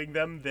following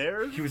them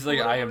there. He was like,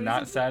 I am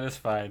not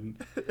satisfied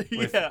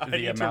with I the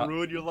need amount. to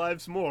ruin your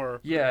lives more.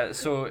 Yeah,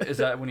 so is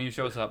that when he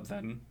shows up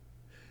then?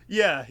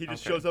 Yeah, he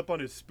just Okay. shows up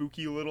on his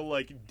spooky little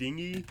like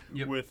dinghy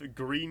with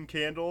green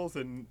candles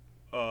and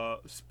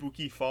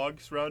spooky fog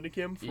surrounding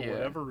him for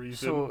whatever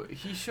reason. So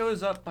he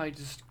shows up by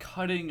just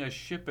cutting a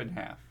ship in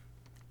half.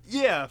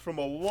 Yeah, from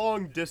a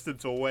long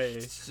distance away.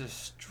 Just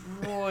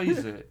destroys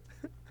it.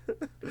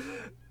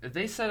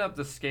 They set up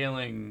the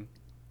scaling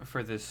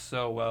for this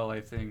so well,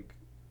 I think,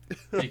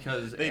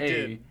 because I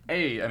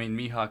mean,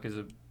 Mihawk is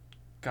a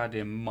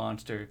goddamn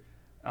monster.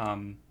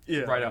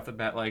 Right off the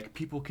bat, like,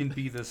 people can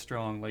be this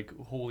strong, like,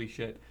 holy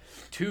shit.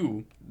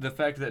 2, the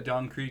fact that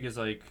Don Krieg is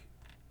like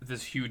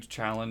this huge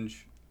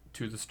challenge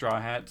to the Straw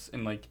Hats,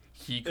 and like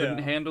he couldn't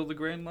handle the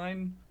Grand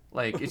Line.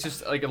 Like, it's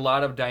just like a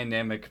lot of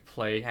dynamic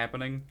play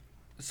happening.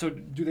 So,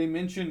 do they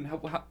mention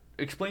how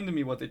explain to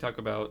me what they talk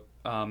about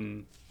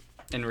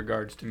in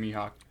regards to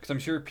Mihawk? Because I'm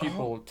sure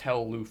people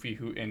tell Luffy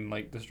who in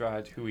like the Straw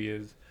Hats who he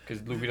is,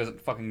 because Luffy doesn't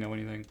fucking know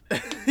anything.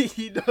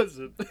 He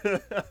doesn't.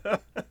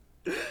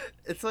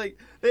 It's like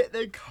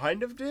they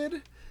kind of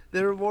did.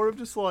 They were more of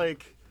just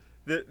like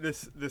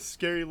this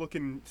scary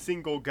looking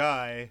single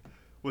guy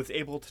was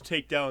able to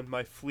take down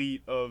my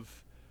fleet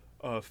of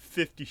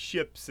 50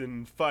 ships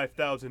and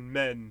 5,000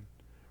 men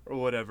or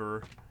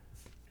whatever.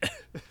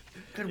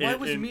 God, why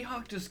was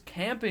Mihawk just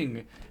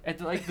camping at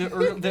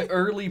the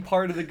early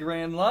part of the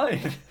Grand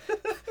Line?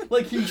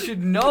 Like, he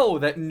should know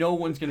that no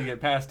one's gonna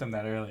get past him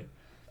that early.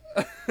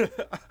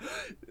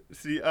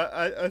 See,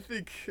 I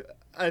think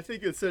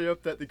it's setting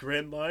up that the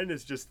Grand Line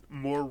is just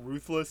more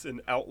ruthless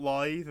and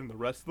outlawy than the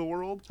rest of the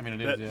world. I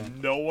mean, it that is,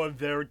 yeah. No one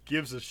there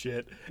gives a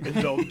shit, and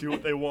they'll do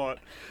what they want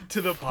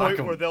to the point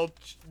 'em. where they'll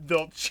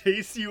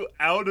chase you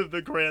out of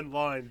the Grand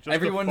Line. Just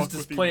Everyone's to fuck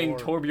just with you playing more.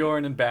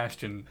 Torbjorn and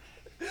Bastion.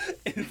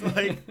 It's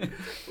like, the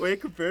way I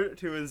compare it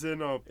to is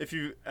in if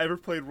you ever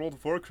played World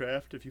of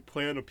Warcraft, if you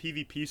play on a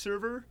PvP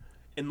server,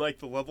 in like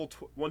the level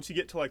once you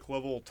get to like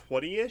level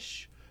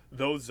 20-ish,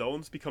 those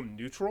zones become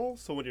neutral.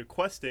 So when you're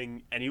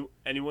questing,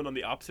 anyone on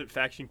the opposite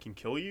faction can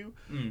kill you.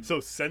 So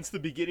since the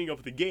beginning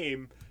of the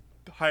game,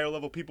 higher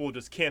level people will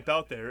just camp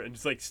out there and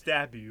just like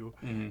stab you,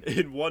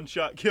 in one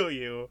shot kill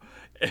you,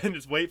 and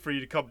just wait for you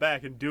to come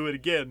back and do it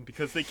again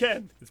because they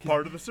can. It's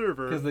part of the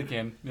server. Because they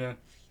can, yeah.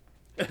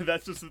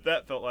 That's just what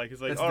that felt like.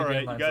 It's like, That's all the right,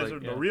 game you line's guys like, are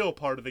in yeah. the real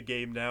part of the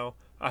game now.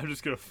 I'm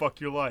just gonna fuck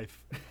your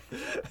life.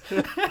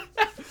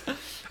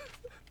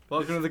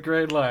 Welcome to the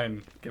grade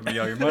line. Give me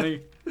all your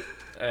money,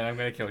 and I'm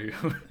gonna kill you.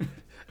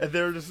 And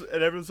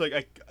everyone's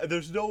like,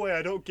 there's no way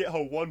I don't get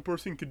how one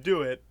person could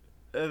do it.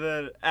 And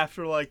then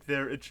after like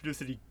they're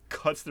introduced and he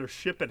cuts their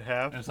ship in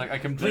half. And it's like I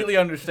completely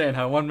understand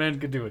how one man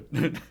could do it.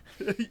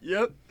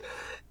 Yep.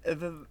 And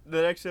then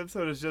the next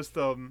episode is just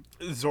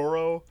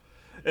Zoro,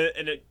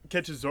 and it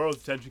catches Zoro's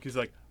attention because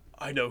like,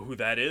 I know who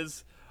that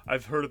is.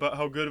 I've heard about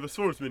how good of a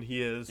swordsman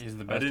he is. He's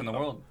the best in the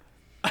world.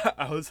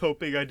 I was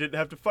hoping I didn't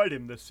have to fight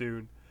him this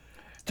soon.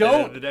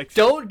 Don't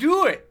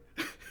do it.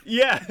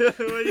 Yeah,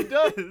 what he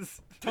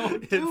does.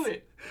 Don't do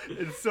it.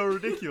 It's so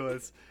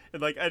ridiculous.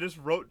 And like I just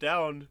wrote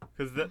down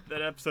because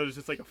that episode is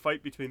just like a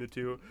fight between the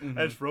 2. Mm-hmm.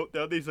 I just wrote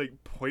down these like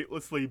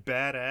pointlessly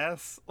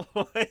badass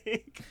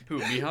like. Who,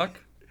 Mihawk?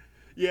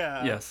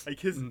 Yeah. Yes. Like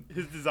his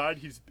design,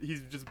 he's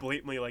just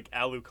blatantly like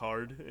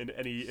Alucard in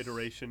any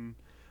iteration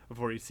of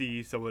where you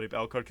see somebody of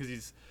Alucard because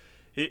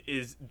he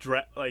is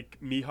like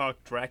Mihawk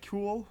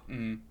Dracul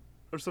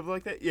or something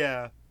like that.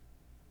 Yeah.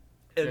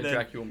 And then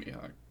Dracula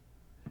Mihawk.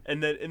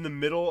 And then in the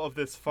middle of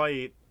this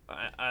fight,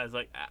 I was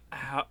like,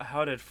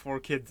 how did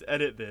 4Kids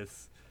edit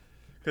this?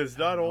 Because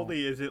not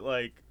only is it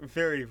like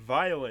very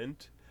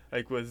violent,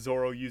 like with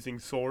Zoro using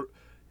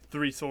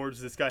 3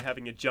 swords, this guy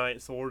having a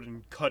giant sword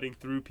and cutting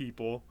through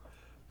people,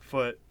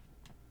 but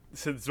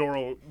since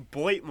Zoro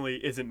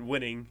blatantly isn't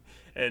winning,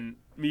 and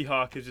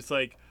Mihawk is just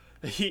like,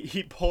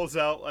 he pulls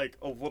out like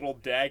a little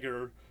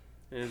dagger,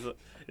 and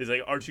is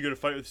like, aren't you gonna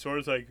fight with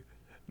swords? Like,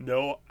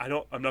 no,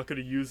 I'm not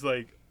gonna use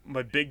like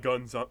my big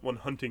guns when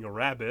hunting a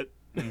rabbit.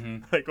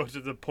 Mm-hmm. Like, which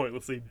is a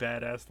pointlessly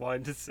badass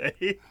line to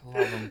say.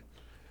 Love him.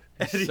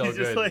 And He's he's so just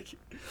good. like,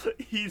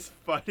 he's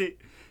fighting,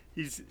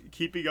 he's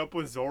keeping up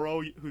with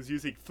Zoro, who's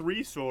using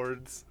 3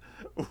 swords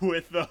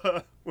with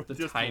The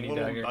just tiny a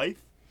little dagger.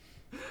 knife.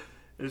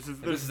 This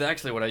is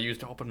actually what I use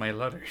to open my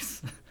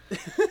letters.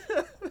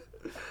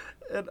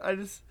 And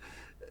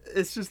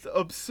it's just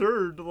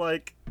absurd,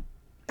 like,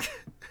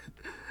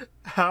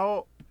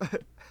 how,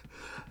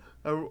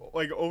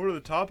 like, over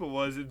the top it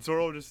was, and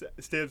Zoro just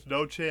stands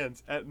no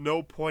chance. At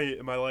no point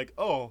am I like,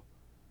 oh,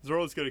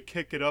 Zoro's gonna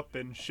kick it up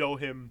and show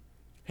him,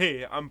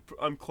 hey, I'm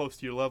close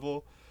to your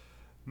level.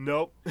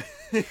 Nope.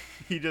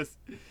 he gets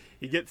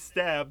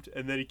stabbed,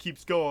 and then he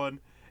keeps going,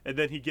 and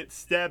then he gets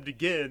stabbed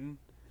again,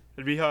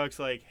 and Mihawk's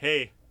like,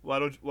 hey, why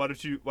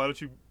don't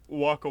you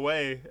walk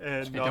away and I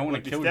not don't wanna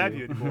let me kill stab you."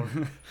 you anymore?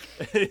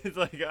 He's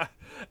like,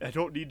 I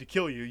don't need to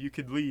kill you. You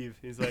can leave.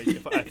 He's like,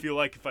 I feel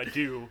like if I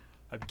do,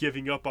 I'm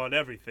giving up on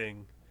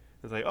everything.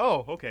 It's like,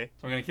 oh, okay.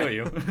 I'm gonna kill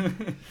you.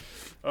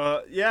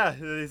 Yeah.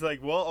 And he's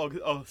like, well,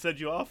 I'll send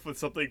you off with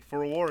something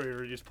for a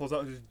warrior. He just pulls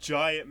out his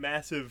giant,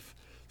 massive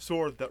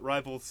sword that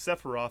rivals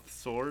Sephiroth's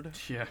sword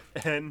Yeah.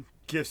 and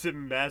gives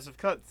him massive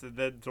cuts. And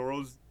then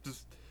Zoro's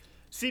just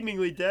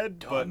seemingly dead,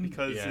 but Done.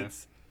 because Yeah.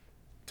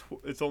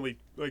 it's only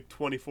like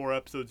 24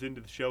 episodes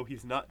into the show,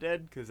 he's not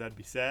dead because that'd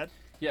be sad.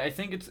 Yeah, I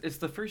think it's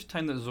the first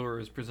time that Zoro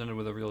is presented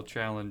with a real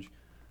challenge.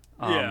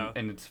 Yeah.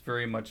 And it's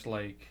very much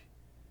like,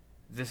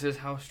 this is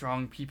how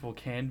strong people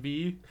can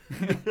be.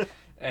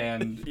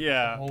 And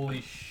Yeah.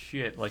 holy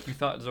shit, like you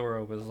thought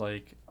Zoro was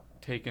like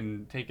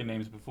taking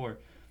names before.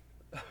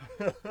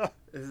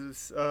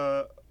 Is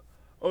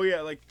oh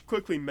yeah, like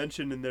quickly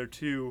mentioned in there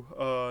too.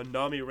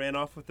 Nami ran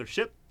off with their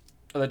ship.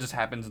 Oh, that just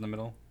happens in the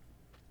middle.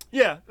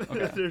 Yeah,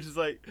 Okay. they're just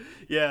like,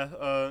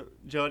 yeah.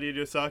 Johnny and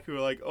Yosaku were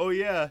like, oh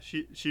yeah,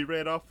 she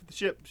ran off with the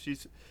ship.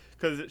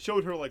 Because it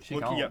showed her like She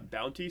looking gone. at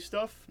bounty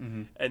stuff,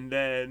 Mm-hmm. and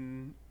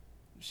then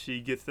she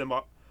gets them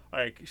off.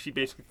 Like she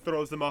basically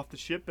throws them off the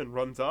ship and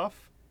runs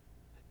off.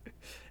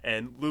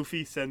 And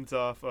Luffy sends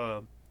off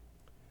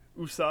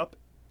Usopp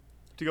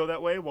to go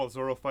that way while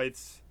Zoro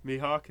fights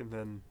Mihawk, and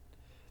then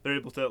they're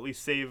able to at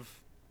least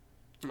save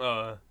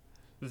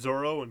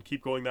Zoro and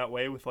keep going that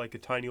way with like a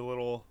tiny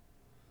little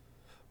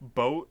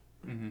boat.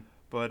 Mm-hmm.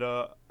 But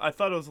I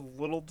thought it was a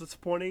little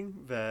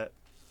disappointing that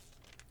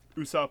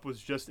Usopp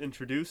was just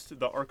introduced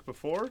the arc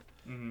before,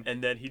 Mm-hmm.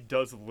 and then he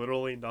does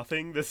literally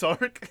nothing this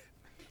arc.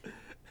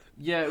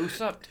 Yeah,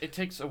 Usopp. It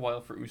takes a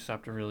while for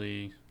Usopp to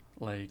really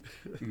like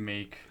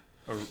make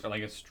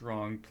a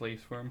strong place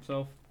for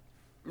himself.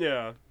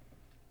 Yeah,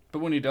 But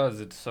when he does,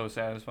 it's so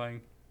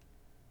satisfying,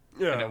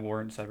 and yeah. it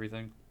warrants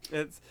everything.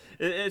 It's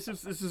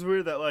just this is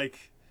weird that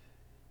like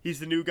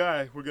he's the new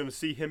guy. We're gonna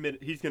see him in.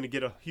 He's gonna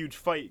get a huge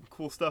fight, and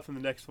cool stuff in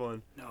the next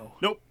one. No.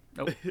 Nope.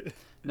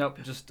 Nope.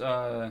 Just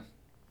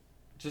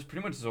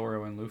pretty much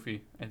Zoro and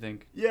Luffy. I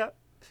think. Yeah.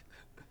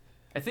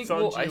 I think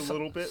Sanji a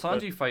little bit,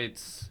 Sanji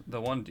fights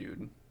the one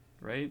dude,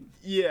 right?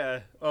 Yeah.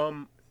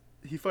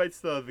 He fights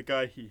the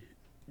guy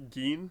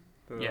Gin.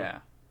 The Yeah.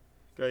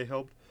 guy he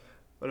helped.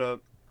 But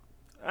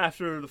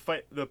after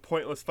the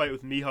pointless fight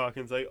with Mihawk,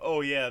 and it's like,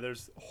 oh yeah,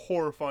 there's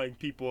horrifying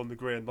people in the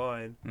Grand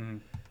Line.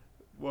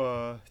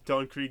 Mm-hmm.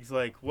 Don Krieg's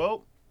like,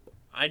 well,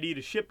 I need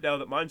a ship now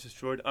that mine's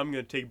destroyed. I'm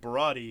gonna take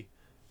Barati,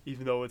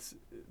 even though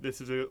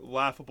this is a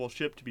laughable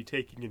ship to be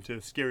taking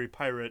into scary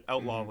pirate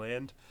outlaw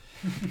land.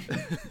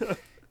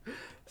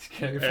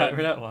 Scary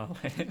pirate outlaw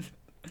land.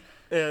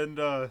 And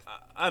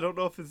I don't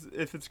know if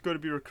it's going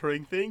to be a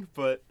recurring thing,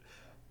 but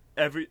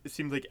it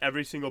seems like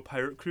every single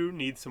pirate crew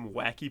needs some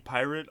wacky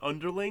pirate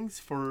underlings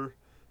for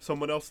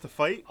someone else to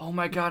fight. Oh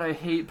my god, I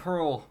hate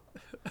Pearl.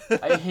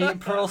 I hate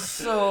Pearl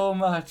so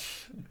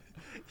much.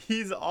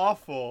 He's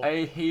awful.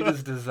 I hate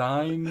his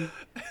design.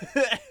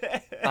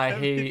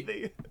 I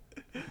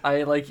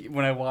like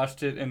when I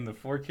watched it in the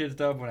 4Kids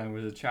dub when I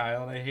was a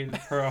child. I hated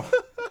Pearl.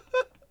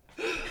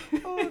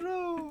 Oh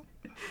no.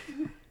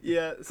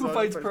 Yeah. Who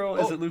fights Pearl?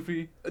 Is it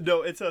Luffy?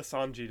 No, it's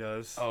Sanji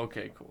does. Oh,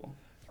 okay, cool.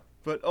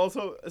 But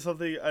also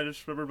something I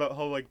just remember about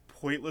how like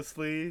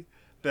pointlessly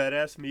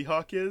badass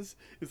Mihawk is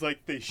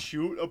like they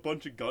shoot a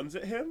bunch of guns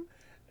at him,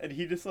 and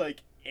he just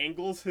like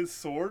angles his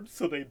sword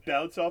so they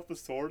bounce off the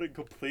sword and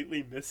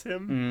completely miss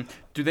him.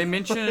 Do they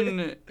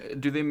mention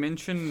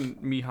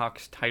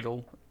Mihawk's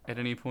title at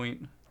any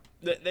point?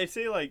 They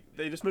say like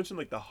they just mention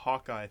like the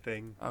Hawkeye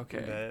thing.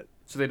 Okay.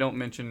 So they don't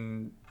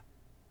mention.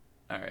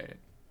 All right.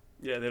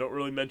 Yeah, they don't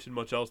really mention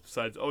much else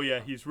besides, oh yeah,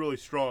 he's really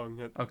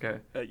strong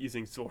at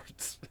using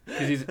swords.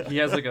 Because he's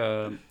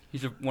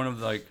one of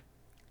the, like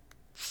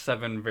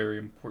 7 very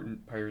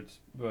important pirates,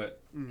 but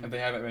if they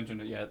haven't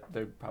mentioned it yet,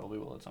 they probably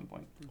will at some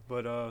point.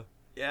 But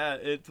yeah,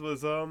 it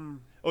was oh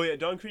yeah,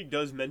 Don Krieg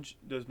does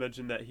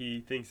mention that he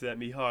thinks that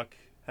Mihawk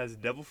has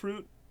devil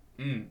fruit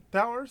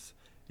powers,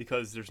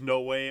 because there's no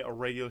way a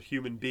regular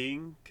human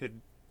being could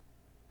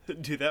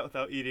do that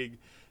without eating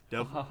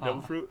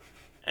devil fruit.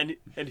 And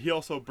he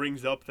also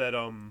brings up that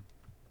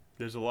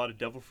there's a lot of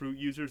devil fruit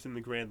users in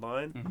the Grand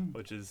Line,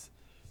 which is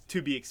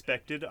to be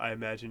expected. I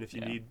imagine if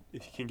you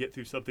can get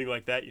through something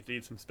like that, you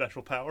need some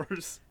special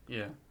powers.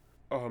 Yeah.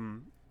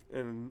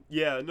 And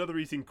yeah, another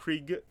reason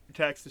Krieg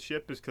attacks the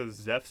ship is because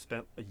Zeph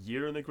spent a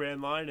year in the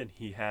Grand Line, and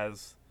he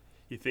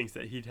thinks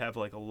that he'd have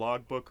like a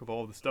logbook of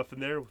all the stuff in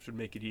there, which would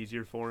make it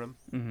easier for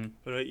him.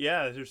 But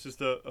yeah, there's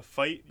just a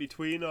fight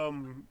between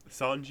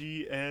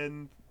Sanji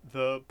and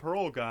the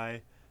Pearl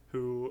guy,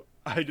 who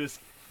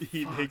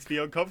he makes me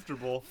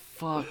uncomfortable.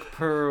 Fuck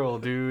Pearl,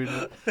 dude.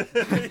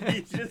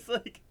 He's just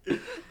like,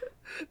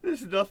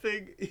 there's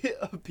nothing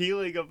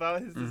appealing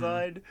about his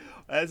design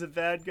as a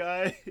bad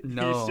guy.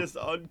 No. He's just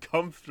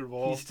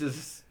uncomfortable. He's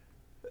just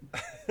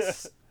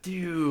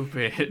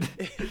stupid.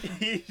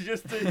 He's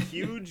just a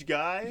huge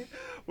guy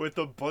with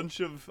a bunch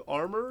of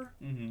armor.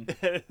 And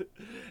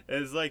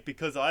it's like,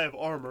 because I have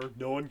armor,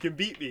 no one can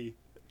beat me.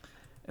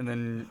 And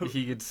then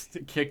he gets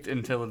kicked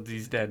until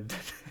he's dead.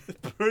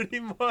 Pretty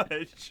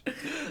much.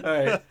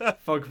 Alright,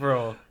 fuck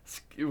Pearl.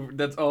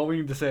 That's all we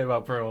need to say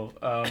about Pearl.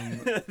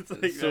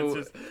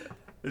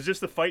 It's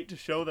just a fight to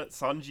show that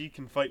Sanji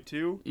can fight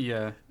too.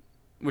 Yeah.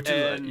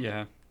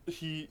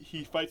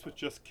 He fights with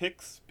just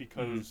kicks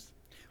because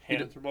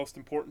hands are most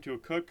important to a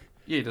cook.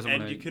 Yeah, he doesn't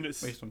want to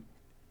waste them.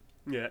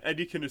 Yeah, and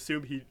you can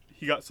assume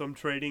he got some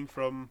training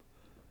from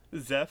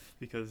Zeph,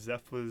 because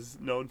Zeph was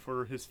known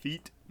for his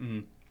feet.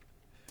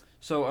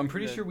 So I'm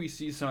pretty sure we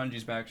see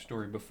Sanji's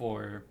backstory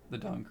before the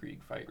Don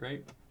Krieg fight,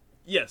 right?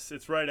 Yes,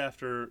 it's right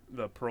after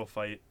the Pearl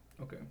fight.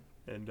 Okay.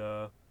 And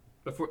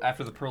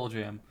after the Pearl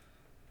Jam.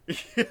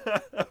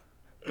 Yeah,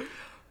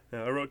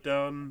 I wrote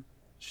down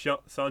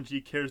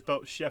Sanji cares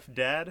about Chef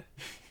Dad,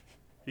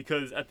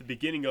 because at the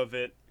beginning of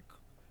it,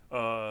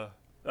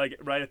 like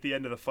right at the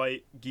end of the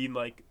fight, Gin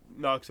like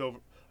knocks over,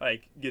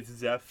 like gets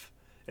Zeph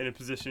in a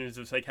position, and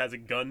just like has a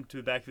gun to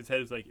the back of his head.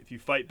 It's like, if you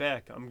fight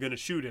back, I'm gonna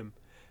shoot him.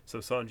 So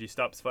Sanji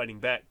stops fighting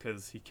back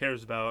because he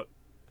cares about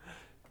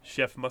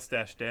Chef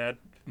Mustache Dad.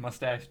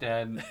 Mustache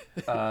Dad,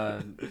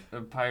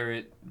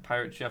 pirate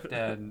Chef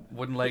Dad,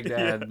 Wooden Leg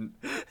Dad.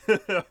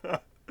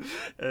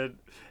 And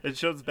it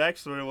shows the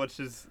backstory, which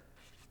is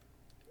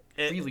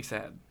really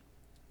sad.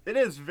 It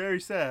is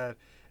very sad.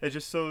 It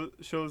just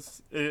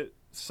shows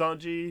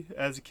Sanji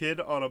as a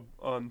kid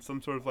on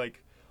some sort of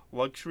like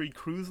luxury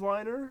cruise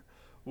liner,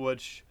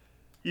 which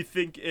you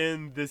think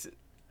in the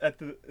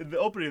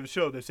opening of the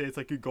show, they say it's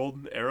like a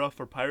golden era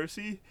for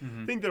piracy.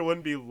 I think there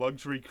wouldn't be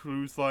luxury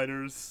cruise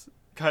liners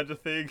kind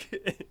of thing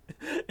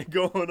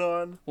going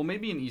on. Well,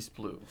 maybe in East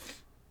Blue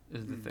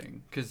is the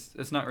thing, because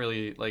it's not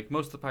really like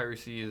most of the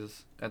piracy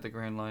is at the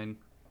Grand Line.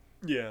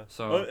 Yeah.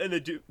 So and they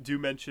do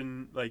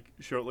mention like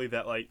shortly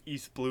that like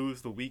East Blue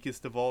is the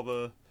weakest of all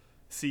the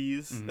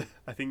seas.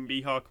 I think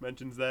Mihawk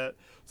mentions that.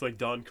 So like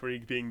Don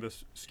Krieg being the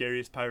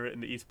scariest pirate in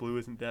the East Blue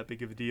isn't that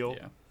big of a deal.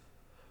 Yeah.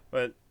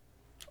 But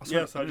also,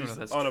 yeah, so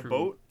he's on a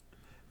boat,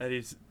 and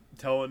he's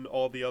telling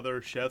all the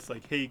other chefs,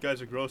 like, hey, you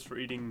guys are gross for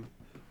eating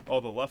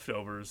all the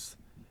leftovers.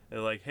 And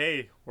they're like,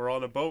 hey, we're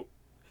on a boat.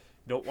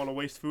 Don't want to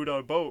waste food on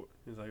a boat.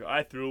 He's like,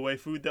 I threw away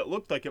food that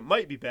looked like it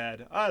might be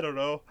bad. I don't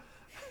know.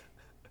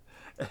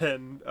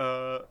 And,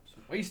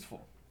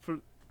 wasteful.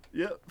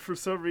 For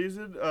some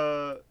reason,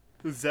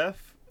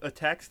 Zeph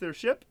attacks their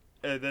ship,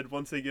 and then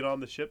once they get on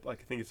the ship,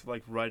 like, I think it's,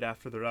 like, right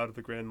after they're out of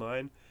the Grand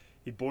Line,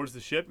 he boards the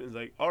ship and is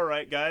like, all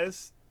right,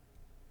 guys,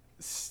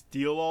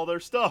 steal all their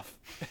stuff.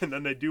 And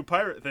then they do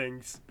pirate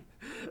things.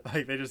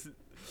 Like, they just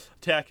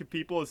attacking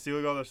people and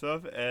stealing all their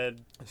stuff.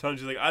 And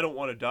Sanji's like, I don't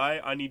want to die.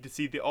 I need to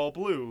see the all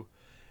blue.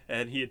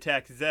 And he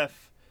attacks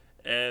Zeph,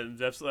 and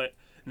Zeph's like,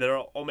 and they're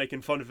all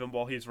making fun of him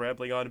while he's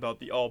rambling on about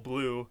the all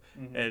blue,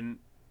 and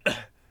they're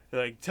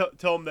like,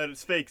 tell him that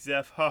it's fake,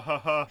 Zeph, ha ha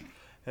ha.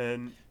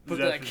 And Put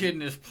Zeph that kid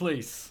in his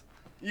place.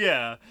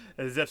 yeah,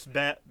 and Zeph's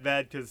bad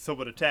because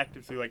someone attacked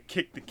him, so he like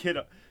kicked the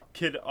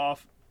kid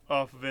off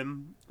of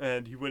him,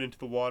 and he went into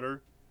the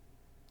water,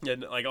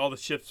 and like all the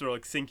ships are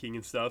like sinking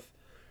and stuff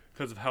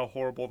because of how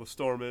horrible the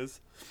storm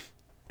is,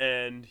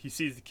 and he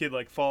sees the kid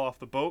like fall off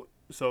the boat,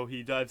 so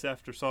he dives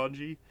after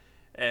Sanji,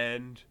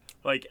 and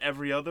like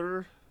every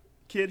other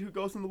kid who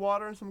goes in the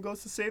water and someone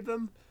goes to save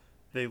them,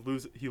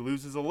 he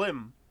loses a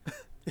limb.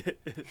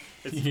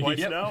 It's twice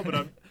Yep. now, but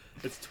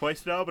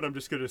I'm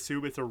just gonna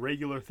assume it's a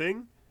regular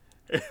thing.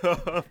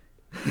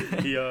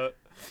 He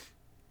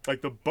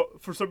like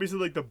for some reason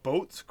like the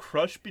boats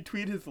crush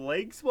between his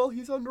legs while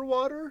he's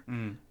underwater,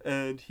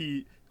 and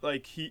he's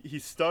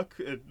stuck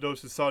and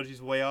notices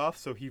Sanji's way off,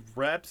 so he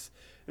wraps,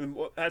 and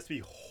what has to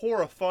be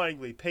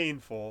horrifyingly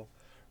painful,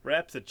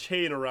 wraps a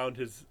chain around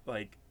his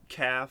like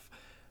calf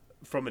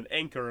from an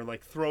anchor and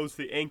like throws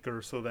the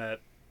anchor so that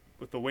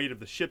with the weight of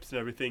the ships and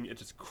everything it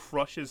just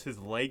crushes his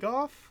leg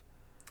off.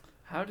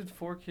 How did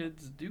 4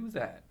 kids do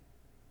that?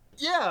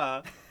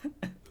 Yeah.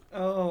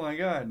 Oh my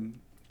god.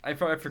 I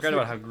forgot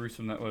about how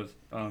gruesome that was.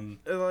 And,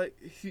 like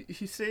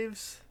he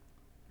saves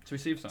So he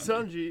saved Sanji.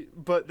 Sanji,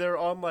 but they're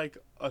on like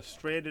a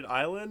stranded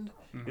island.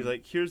 He's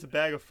like, here's a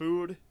bag of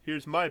food,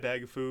 here's my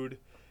bag of food,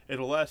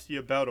 it'll last you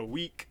about a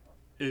week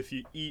if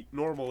you eat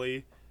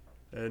normally,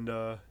 and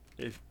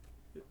if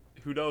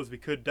who knows, we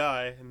could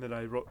die. And then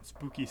I wrote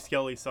Spooky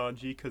Skelly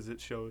Sanji because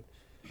it showed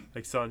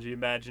like Sanji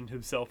imagined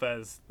himself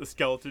as a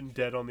skeleton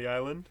dead on the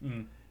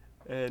island.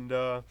 And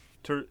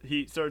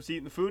he starts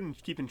eating the food and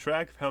keeping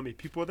track of how many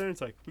people are there. It's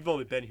like, we've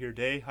only been here a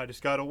day, I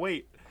just gotta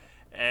wait.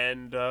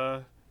 And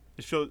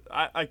it showed,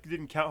 I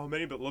didn't count how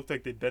many, but it looked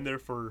like they'd been there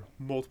for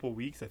multiple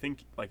weeks. I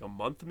think like a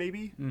month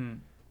maybe.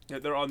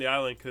 They're on the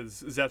island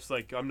because Zeph's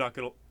like,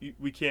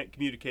 we can't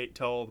communicate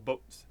till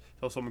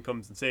someone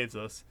comes and saves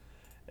us.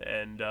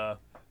 And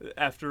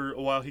after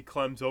a while he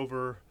climbs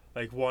over,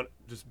 like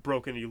just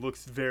broken, he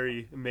looks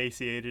very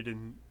emaciated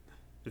and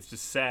it's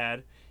just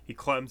sad. He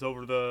climbs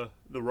over the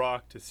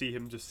rock to see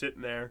him just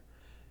sitting there,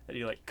 and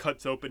he like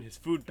cuts open his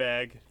food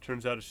bag.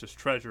 Turns out it's just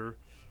treasure.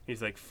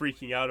 He's like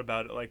freaking out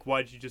about it, like,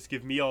 why'd you just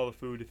give me all the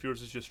food if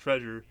yours is just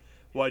treasure?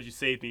 Why'd you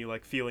save me?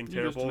 Like, feeling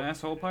You're terrible. just an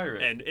asshole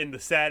pirate. And in the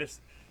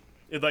saddest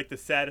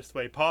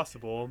way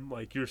possible,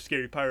 like, you're a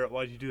scary pirate,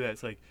 why'd you do that?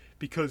 It's like,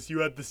 because you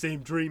had the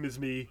same dream as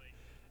me.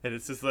 And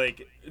it's just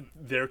like,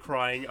 they're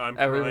crying, I'm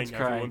Everyone's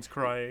crying, everyone's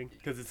crying.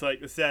 Because it's like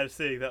the saddest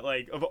thing that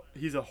like,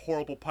 he's a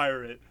horrible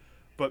pirate,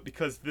 but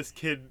because this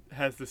kid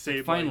has the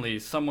same Finally,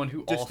 someone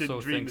who distant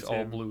also dream thinks as all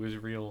him. blue is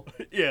real.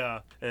 Yeah,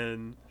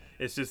 and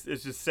it's just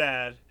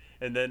sad.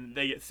 And then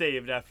they get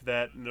saved after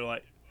that, and they're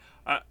like,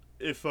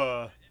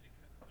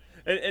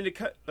 and it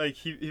cut like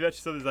he mentioned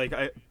something like,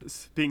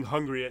 being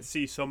hungry at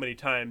sea so many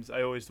times,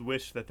 I always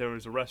wish that there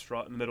was a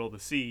restaurant in the middle of the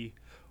sea,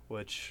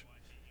 which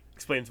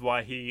explains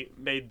why he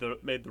made the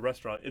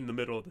restaurant in the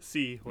middle of the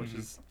sea, which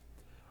is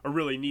a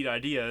really neat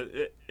idea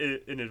in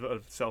and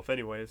of itself,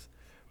 anyways.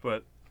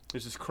 But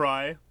there's this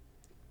cry,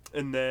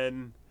 and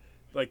then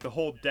like the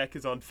whole deck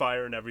is on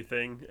fire and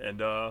everything,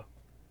 and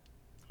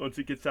once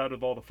it gets out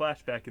of all the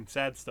flashback and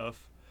sad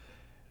stuff,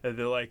 and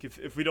they're like,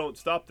 if we don't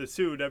stop this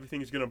soon,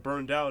 everything's gonna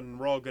burn down and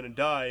we're all gonna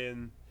die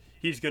and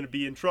he's gonna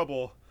be in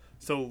trouble.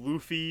 So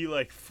Luffy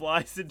like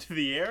flies into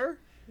the air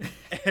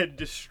and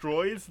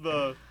destroys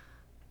the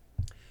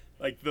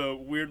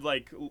weird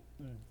like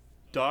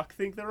dock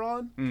thing they're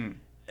on.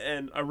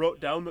 And I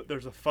wrote down that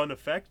there's a fun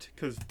effect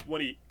because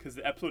the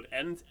episode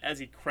ends as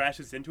he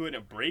crashes into it and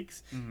it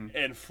breaks,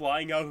 and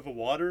flying out of the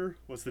water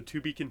was the to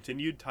be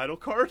continued title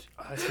card.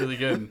 Oh, that's really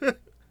good.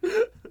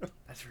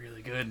 That's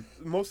really good.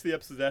 Most of the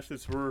episodes after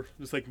this were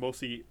just like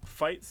mostly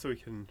fights, so we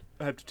can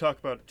have to talk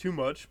about it too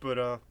much. But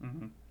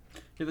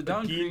Yeah, the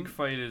Don Gin- Krieg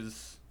fight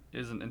is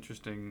an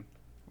interesting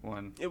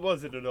one. it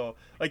wasn't at all.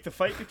 Like the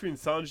fight between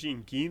Sanji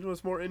and Gin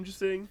was more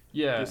interesting.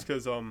 Yeah, Just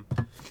because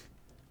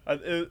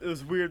it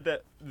was weird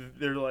that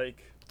they're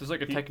like, there's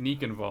like a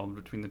technique involved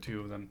between the two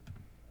of them.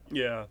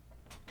 yeah.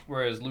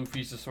 Whereas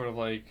Luffy's just sort of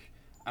like,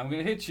 I'm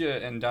gonna hit you,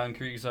 and Don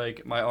Krieg's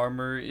like, my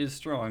armor is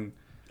strong,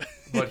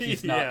 but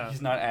he's not. Yeah.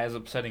 He's not as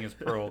upsetting as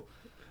Pearl.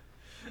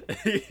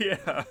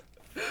 Yeah.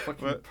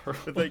 Fucking But Pearl.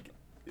 like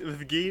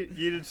with Gin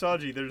and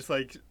Sanji, they're just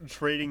like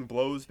trading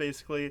blows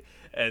basically,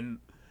 and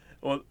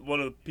one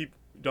of the people,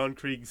 Don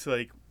Krieg's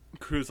like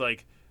crew's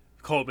like,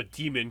 call him a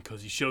demon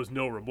because he shows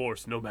no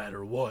remorse no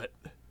matter what.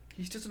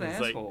 He's just an it's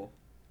like- asshole.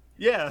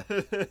 Yeah.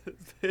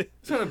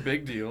 It's not a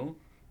big deal.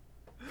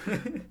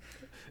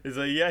 It's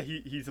like, yeah,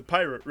 he's a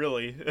pirate,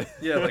 really.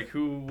 Yeah, like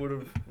who would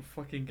have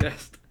fucking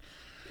guessed?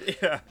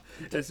 Yeah,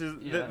 it's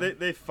just Yeah.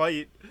 they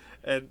fight,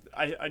 and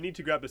I need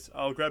to grab this.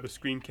 I'll grab a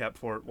screen cap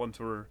for it once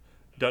we're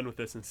done with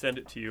this and send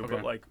it to you. Okay.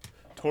 But like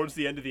towards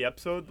the end of the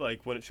episode,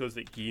 like when it shows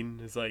that Gin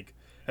is like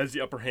has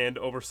the upper hand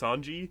over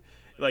Sanji.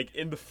 Like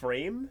in the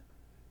frame,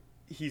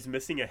 he's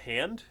missing a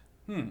hand.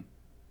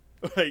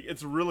 Like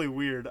it's really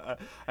weird.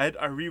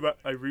 I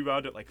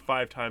rewound it like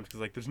 5 times because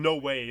like there's no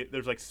way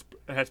there's like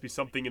it has to be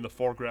something in the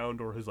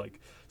foreground or his like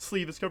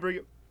sleeve is covering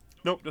it.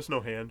 Nope, just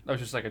no hand. That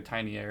was just like a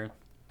tiny error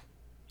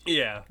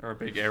Yeah, or a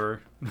big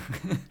error.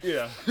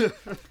 yeah.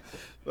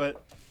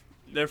 But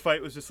their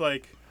fight was just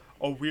like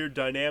a weird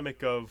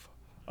dynamic of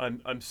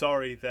I'm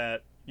sorry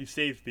that you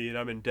saved me and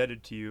I'm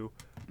indebted to you,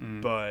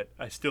 but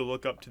I still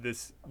look up to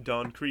this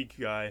Don Krieg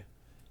guy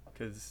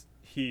because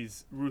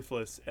he's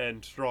ruthless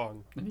and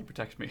strong. And he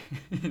protects me.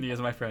 And he is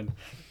my friend.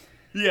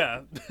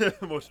 Yeah,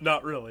 most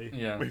not really.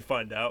 Yeah. We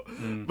find out,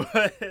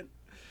 but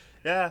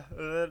yeah,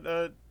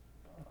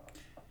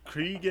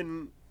 Krieg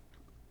and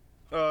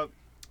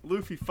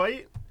Luffy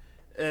fight,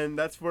 and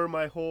that's where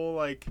my whole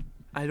like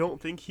I don't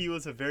think he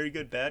was a very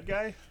good bad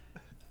guy.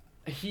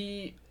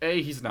 He's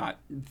not.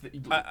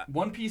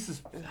 One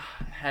Piece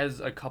has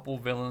a couple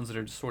villains that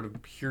are just sort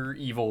of pure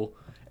evil,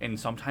 and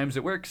sometimes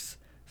it works,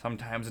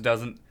 sometimes it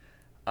doesn't.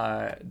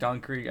 Don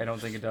Krieg, I don't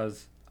think it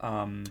does.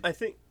 I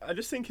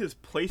just think his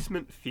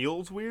placement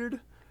feels weird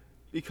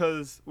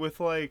because with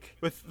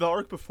the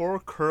arc before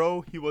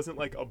Kuro, he wasn't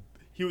like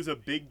he was a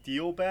big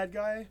deal bad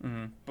guy,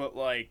 but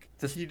like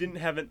he didn't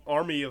have an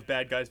army of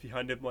bad guys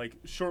behind him. Like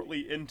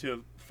shortly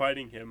into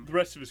fighting him, the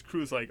rest of his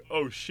crew is like,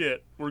 oh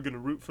shit, we're gonna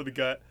root for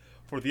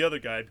the other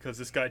guy because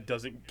this guy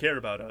doesn't care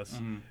about us.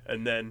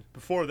 And then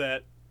before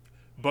that,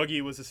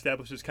 Buggy was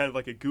established as kind of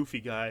like a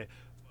goofy guy,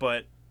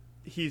 but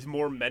he's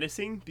more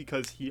menacing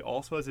because he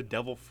also has a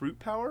devil fruit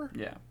power.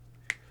 Yeah.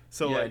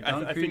 So yeah, like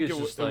Don I Krieg think is it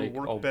just would like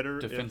work better.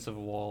 defensive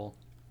wall.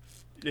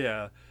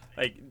 Yeah,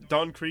 like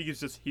Don Krieg is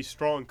just he's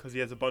strong because he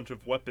has a bunch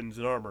of weapons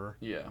and armor.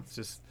 Yeah. It's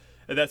just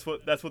and that's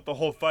what the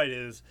whole fight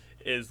is.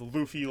 Is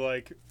Luffy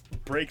like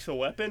breaks a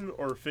weapon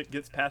or if it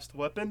gets past the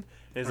weapon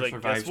and is Or like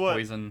survives guess what?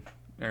 poison.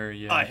 Or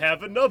yeah. I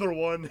have another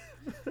one.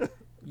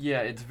 Yeah,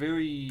 it's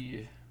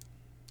very.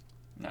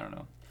 I don't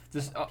know.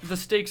 The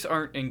stakes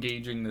aren't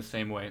engaging the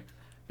same way,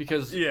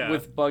 because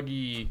with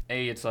Buggy,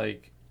 it's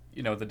like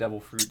the devil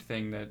fruit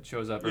thing that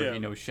shows up,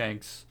 or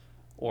Shanks,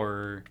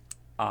 or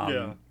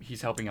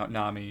he's helping out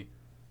Nami.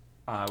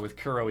 With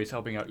Kuro, he's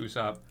helping out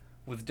Usopp.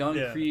 With Don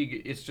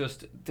Krieg, it's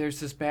just there's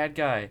this bad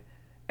guy,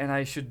 and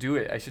I should do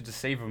it. I should just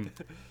save him.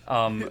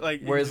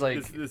 Whereas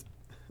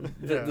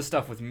the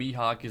stuff with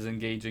Mihawk is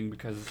engaging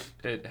because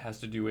it has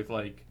to do with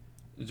like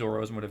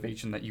Zoro's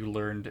motivation that you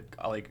learned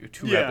like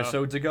 2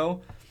 episodes ago.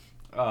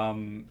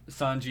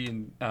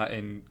 Sanji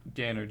and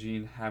Gan or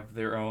Jean have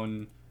their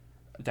own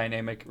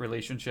dynamic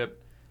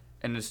relationship,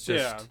 and it's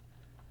just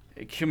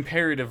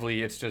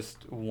comparatively, it's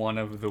just one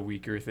of the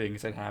weaker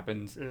things that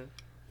happens. Yeah.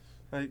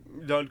 Like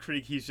Don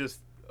Krieg, he's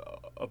just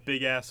a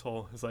big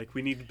asshole. It's like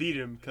we need to beat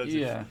him because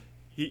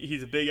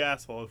he's a big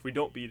asshole. If we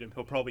don't beat him,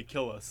 he'll probably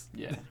kill us.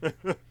 Yeah,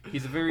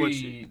 he's a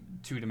very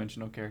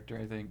two-dimensional character.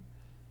 I think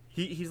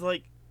he's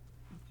like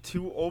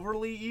too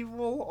overly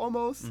evil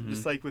almost.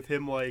 Just like with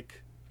him,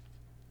 like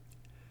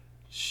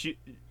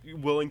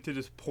willing to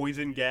just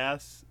poison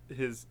gas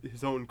his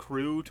own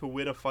crew to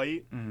win a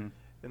fight, and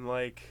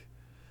like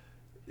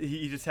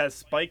he just has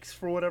spikes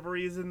for whatever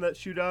reason that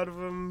shoot out of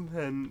him,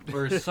 and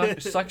or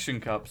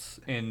suction cups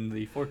in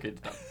the 4Kids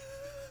stuff.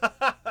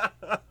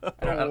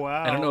 Wow!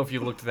 I don't know if you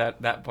looked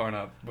that part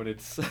up, but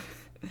it's.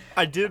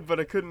 I did, but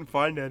I couldn't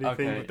find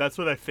anything. Okay. But that's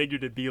what I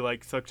figured it'd be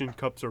like suction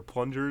cups or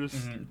plungers.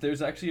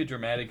 There's actually a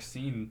dramatic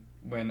scene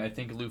when I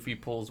think Luffy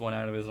pulls one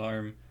out of his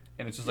arm,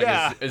 and it's just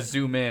like a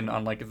zoom in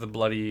on like the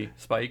bloody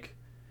spike.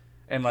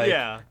 And like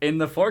in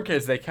the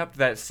 4Kids, they kept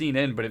that scene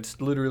in, but it's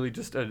literally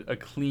just a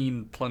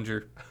clean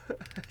plunger,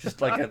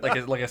 just like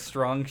a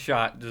strong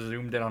shot, just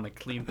zoomed in on a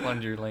clean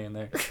plunger laying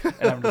there,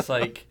 and I'm just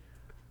like,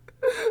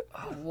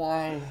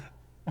 why?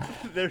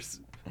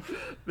 There's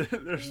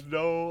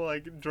no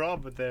like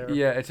drama there.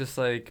 Yeah, it's just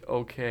like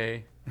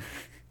okay,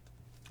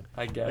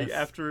 I guess. Like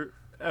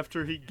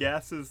after he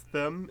gasses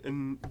them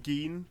and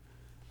Gin,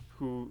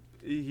 who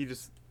he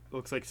just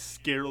looks like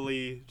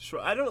scarily.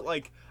 I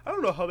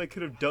don't know how they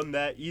could have done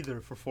that either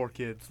for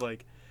 4Kids.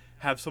 Like,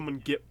 have someone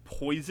get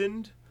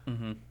poisoned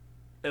and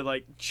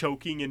like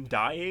choking and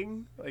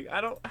dying. Like I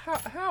don't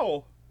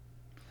how.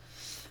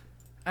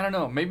 I don't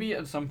know. Maybe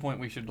at some point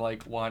we should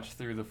like watch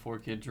through the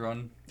 4Kids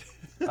run,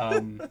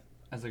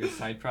 as like a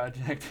side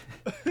project.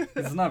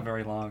 It's not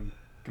very long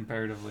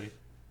comparatively.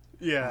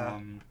 Yeah.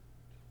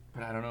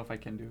 But I don't know if I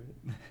can do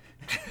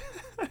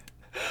it.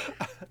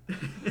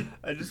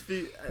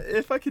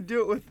 If I could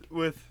do it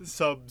with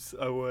subs,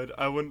 I would.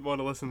 I wouldn't want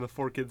to listen to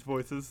 4Kids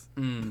voices.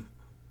 No,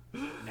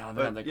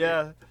 but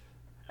yeah.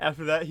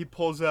 After that, he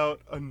pulls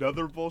out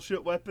another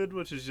bullshit weapon,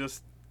 which is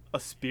just a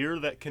spear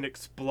that can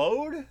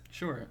explode.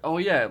 Sure. Oh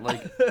yeah,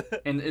 like,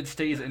 and it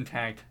stays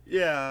intact.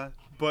 Yeah,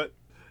 but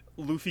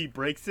Luffy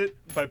breaks it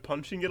by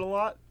punching it a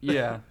lot.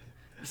 Yeah,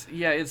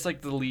 it's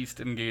like the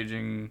least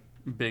engaging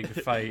big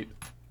fight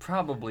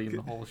probably in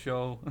the whole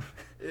show.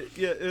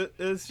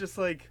 It's just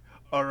like,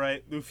 all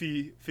right,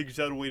 Luffy figures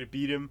out a way to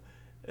beat him,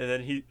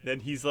 and then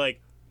he's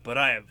like, but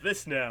I have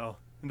this now.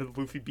 And then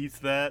Luffy beats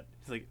that.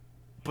 He's like,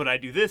 but I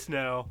do this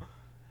now.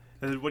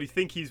 And then what do you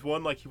think he's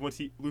won? Like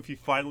Luffy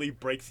finally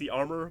breaks the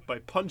armor by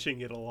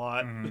punching it a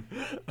lot.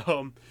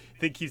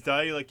 Think he's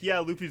dying? Like, yeah,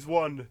 Luffy's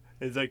won.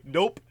 And he's like,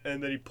 nope.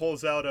 And then he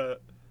pulls out then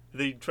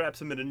he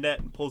traps him in a net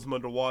and pulls him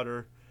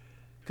underwater.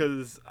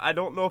 Because I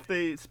don't know if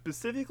they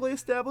specifically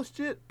established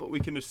it, but we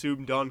can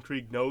assume Don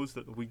Krieg knows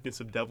that the weakness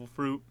of Devil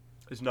Fruit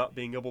is not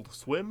being able to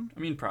swim. I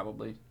mean,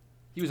 probably.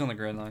 He was on the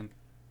Grand Line.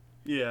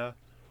 Yeah,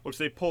 which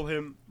pulls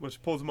him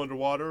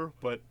underwater,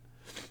 but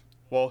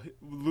while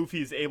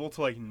Luffy is able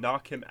to like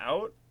knock him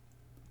out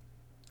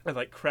and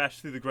like crash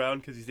through the ground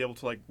because he's able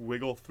to like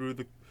wiggle through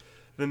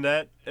the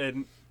net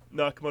and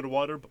knock him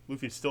underwater, but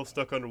Luffy's still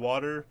stuck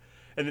underwater.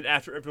 And then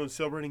after everyone's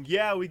celebrating,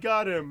 yeah, we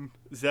got him,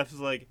 Zeph's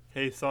like,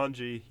 hey,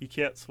 Sanji, he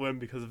can't swim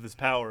because of his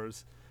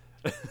powers.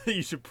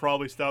 You should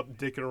probably stop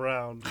dicking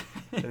around.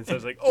 And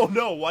Sanji's like, oh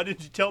no, why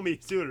didn't you tell me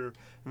sooner? And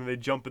then they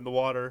jump in the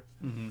water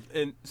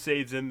and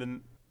saves him.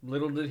 And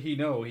little did he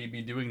know he'd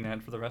be doing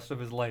that for the rest of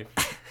his life.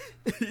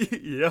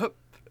 Yep.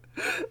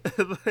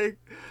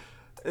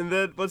 And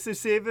then once they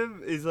save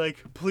him, he's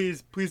like,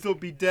 please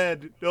don't be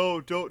dead. No,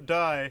 don't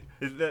die.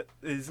 That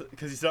is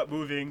because he's not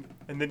moving.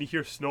 And then you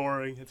hear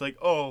snoring. It's like,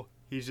 oh,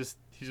 he's just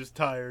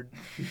tired.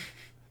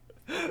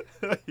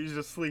 He's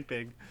just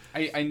sleeping.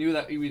 I knew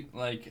that he would,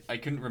 like, I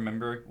couldn't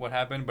remember what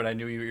happened, but I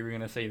knew you were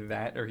going to say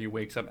that or he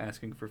wakes up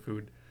asking for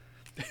food.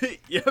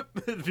 Yep,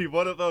 it'd be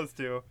one of those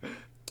two.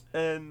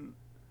 And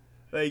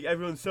like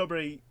everyone's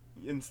celebrating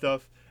and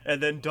stuff,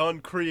 and then Don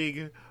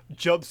Krieg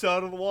jumps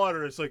out of the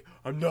water. It's like,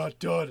 I'm not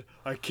done.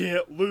 I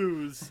can't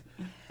lose.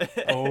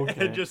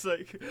 Okay. And just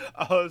like,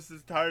 I was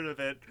just tired of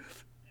it.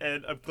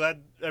 And I'm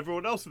glad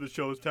everyone else in the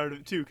show is tired of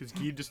it too, because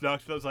Guy just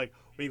knocked it out. I was like,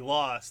 we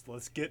lost.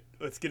 Let's get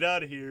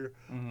out of here.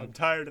 I'm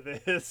tired of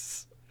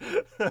this.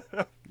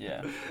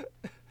 Yeah.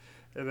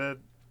 And then,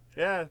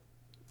 yeah,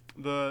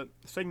 the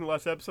second to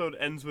last episode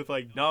ends with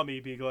like Nami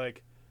being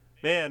like,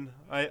 man,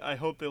 I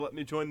hope they let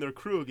me join their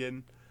crew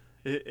again.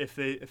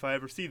 If I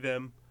ever see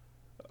them,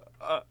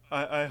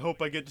 I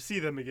hope I get to see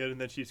them again.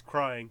 And then she's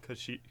crying because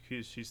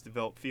she's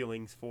developed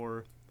feelings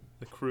for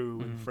the crew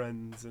and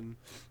friends and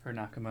Her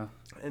Nakama.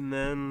 And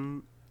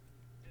then,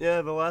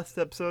 yeah, the last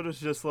episode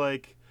is just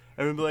like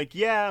everyone be like,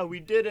 yeah,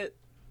 we did it,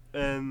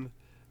 and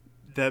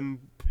them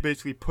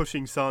basically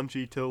pushing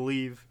Sanji to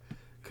leave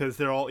because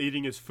they're all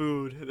eating his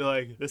food. They're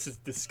like, this is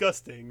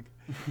disgusting.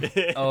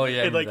 Oh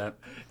yeah, I and, remember like, that.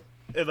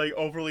 in like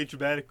overly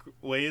dramatic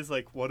ways.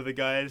 Like one of the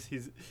guys,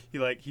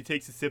 he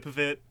takes a sip of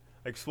it,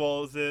 like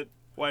swallows it,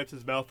 wipes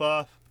his mouth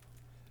off.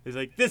 He's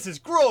like, this is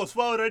gross.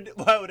 Why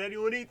would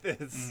anyone eat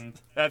this?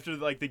 After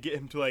like they get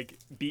him to like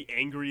be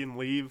angry and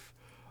leave,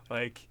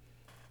 like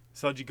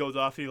Sanji goes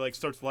off. He like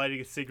starts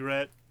lighting a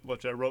cigarette,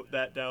 which I wrote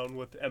that down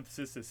with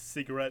emphasis as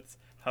cigarettes.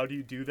 How do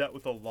you do that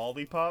with a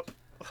lollipop?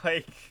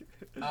 Like,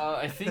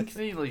 I think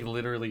they like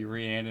literally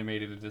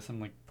reanimated it, just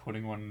him like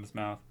putting one in his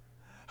mouth.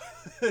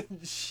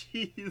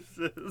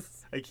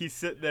 Jesus. Like he's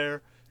sitting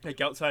there like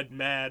outside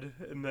mad,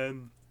 and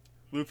then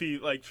Luffy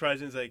like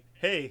tries and is like,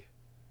 hey,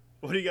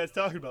 what are you guys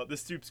talking about?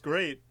 This soup's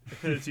great.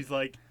 And she's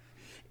like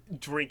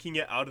drinking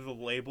it out of the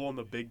label in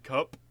the big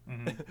cup.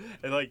 And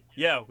like,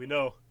 yeah, we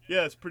know.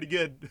 Yeah, it's pretty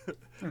good.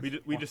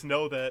 we just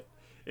know that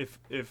if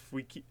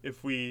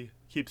we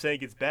keep saying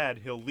it's bad,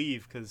 he'll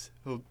leave because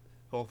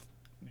he'll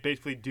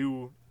basically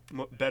do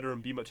better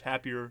and be much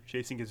happier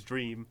chasing his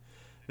dream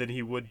than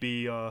he would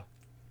be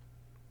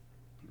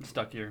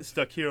stuck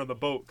here on the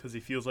boat because he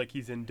feels like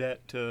he's in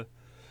debt to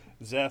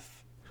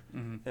Zeph.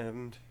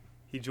 And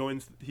he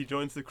joins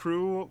the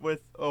crew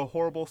with a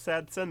horrible,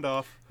 sad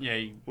send-off. Yeah,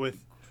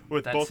 with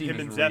both him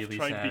and Zeph really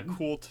trying sad. to be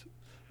cool.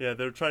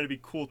 They're trying to be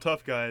cool,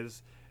 tough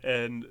guys,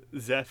 and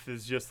Zeph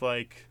is just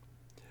like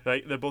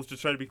they're both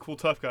just trying to be cool,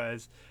 tough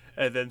guys.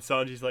 And then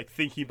Sanji's like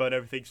thinking about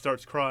everything,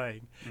 starts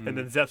crying, and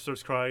then Zeph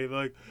starts crying.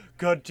 Like,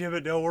 God damn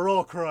it! No, we're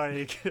all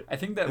crying. I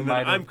think that And might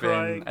then have I'm been.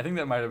 crying. I think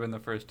that might have been the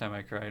first time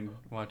I cried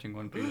watching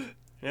One Piece.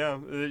 Yeah,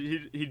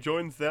 he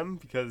joins them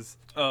because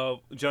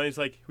Johnny's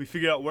like, we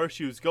figured out where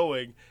she was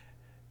going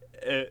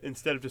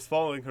instead of just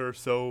following her,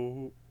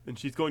 and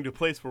she's going to a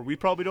place where we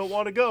probably don't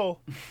want to go.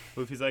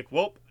 Luffy's like,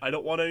 well, I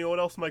don't want anyone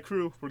else in my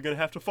crew. We're going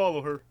to have to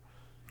follow her.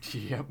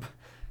 Yep.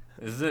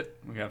 This is it.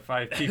 We got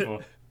 5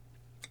 people.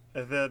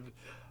 And then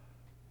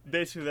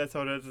basically that's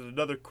how it ends.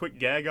 Another quick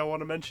gag I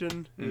want to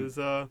mention is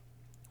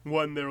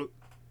one, they're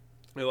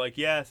like,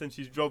 yeah, since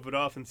you drove it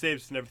off and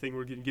saved us and everything,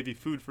 we're going to give you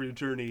food for your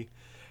journey.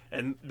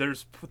 And they're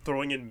just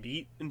throwing in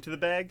meat into the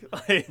bag.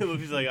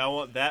 Luffy's like, I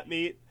want that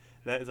meat.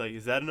 And that is like,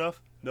 is that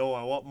enough? No,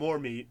 I want more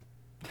meat.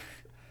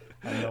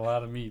 I need a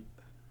lot of meat.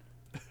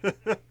 Yeah,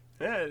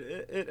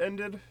 it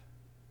ended.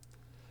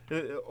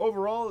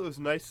 Overall, it was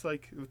nice,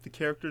 like, with the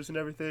characters and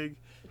everything.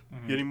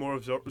 Getting more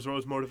of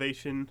Zoro's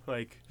motivation,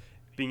 like,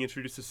 being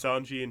introduced to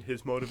Sanji and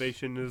his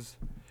motivation is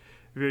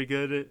very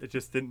good. It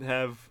just didn't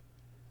have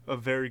a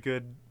very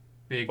good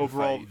Big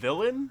overall fight.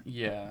 villain.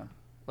 Yeah.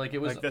 Like,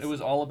 it was Like, it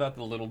was all about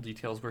the little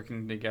details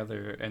working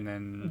together, and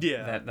then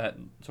that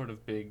sort of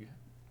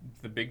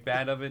the big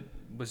bad of it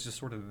was just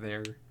sort of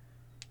there.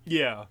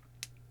 Yeah.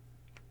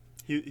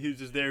 he was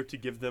just there to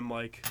give them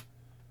like,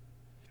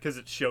 because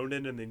it's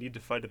shonen and they need to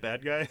fight a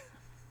bad guy.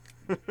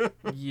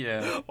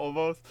 Yeah.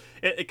 Almost.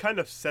 It kind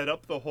of set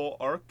up the whole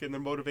arc and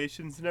their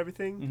motivations and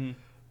everything. Hmm.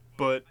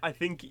 But I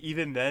think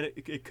even then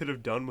it could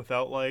have done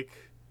without like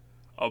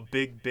a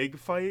big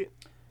fight.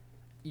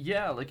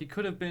 Yeah, like it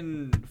could have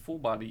been full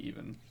body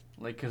even,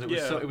 like because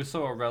it was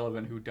so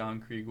irrelevant who Don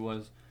Krieg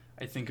was.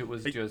 I think it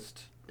was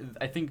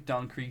I think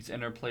Don Krieg's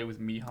interplay with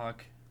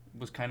Mihawk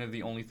was kind of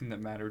the only thing that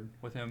mattered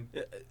with him.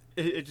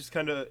 It just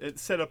kind of it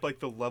set up like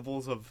the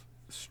levels of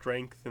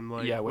strength and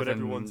like what within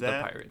everyone's the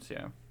at. pirates.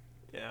 Yeah.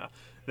 Yeah,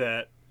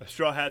 that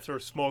Straw Hats are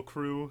a small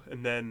crew,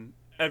 and then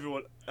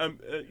everyone. I'm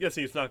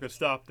guessing it's not going to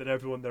stop that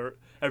every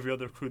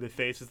other crew they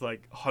face is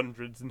like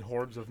hundreds and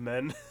hordes of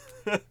men.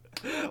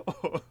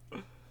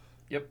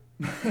 Yep.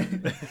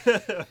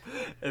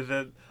 And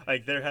then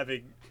like they're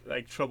having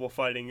like trouble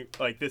fighting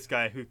like this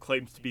guy who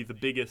claims to be the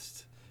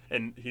biggest,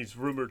 and he's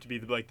rumored to be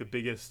the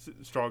biggest,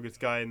 strongest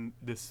guy in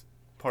this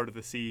part of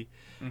the sea.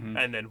 Mm-hmm.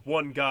 And then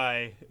one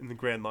guy in the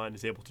Grand Line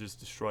is able to just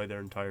destroy their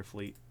entire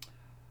fleet.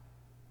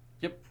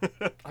 Yep.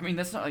 I mean,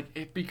 that's not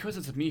like because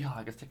it's a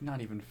Mihawk. It's like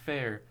not even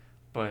fair.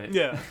 But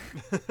Yeah.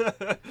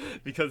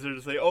 Because they're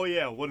just like, oh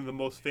yeah, one of the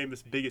most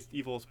famous, biggest,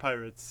 evilest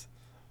pirates.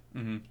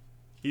 Mm-hmm.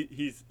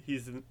 He's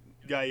the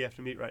guy you have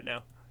to meet right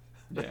now.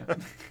 Yeah.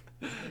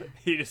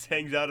 He just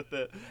hangs out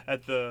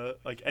at the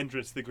like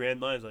entrance to the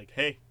Grand Line. He's like,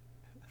 hey,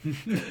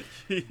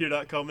 you're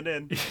not coming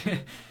in.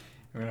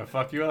 We're gonna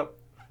fuck you up.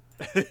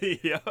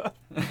 Yeah. All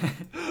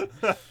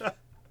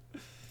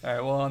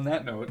right. Well, on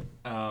that note,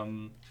 are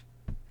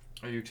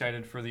you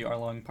excited for the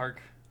Arlong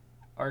Park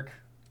arc?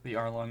 The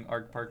Arlong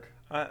Arc Park.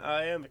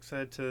 I am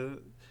excited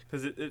to,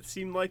 because it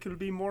seemed like it would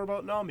be more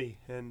about Nami,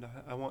 and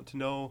I want to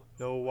know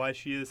why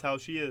she is how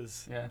she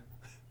is. Yeah.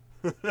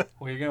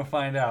 Well, you're gonna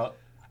find out.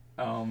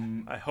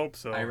 I hope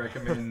so. I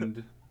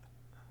recommend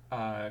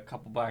a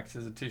couple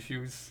boxes of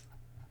tissues,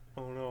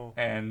 Oh no.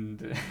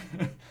 and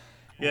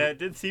Yeah, it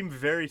did seem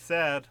very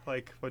sad.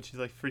 Like when she's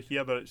like freaking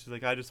out about it, she's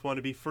like, "I just want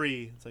to be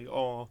free." It's like,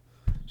 oh,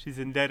 she's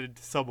indebted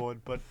to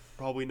someone, but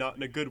probably not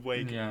in a good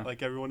way, Yeah.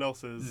 like everyone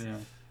else is. yeah.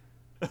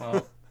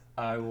 Well,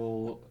 I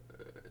will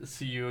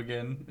see you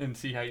again and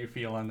see how you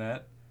feel on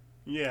that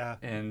Yeah.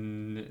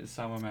 in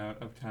some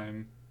amount of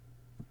time.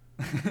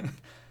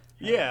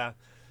 Yeah.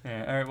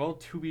 Yeah. All right. Well,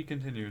 to be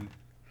continued.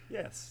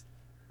 Yes.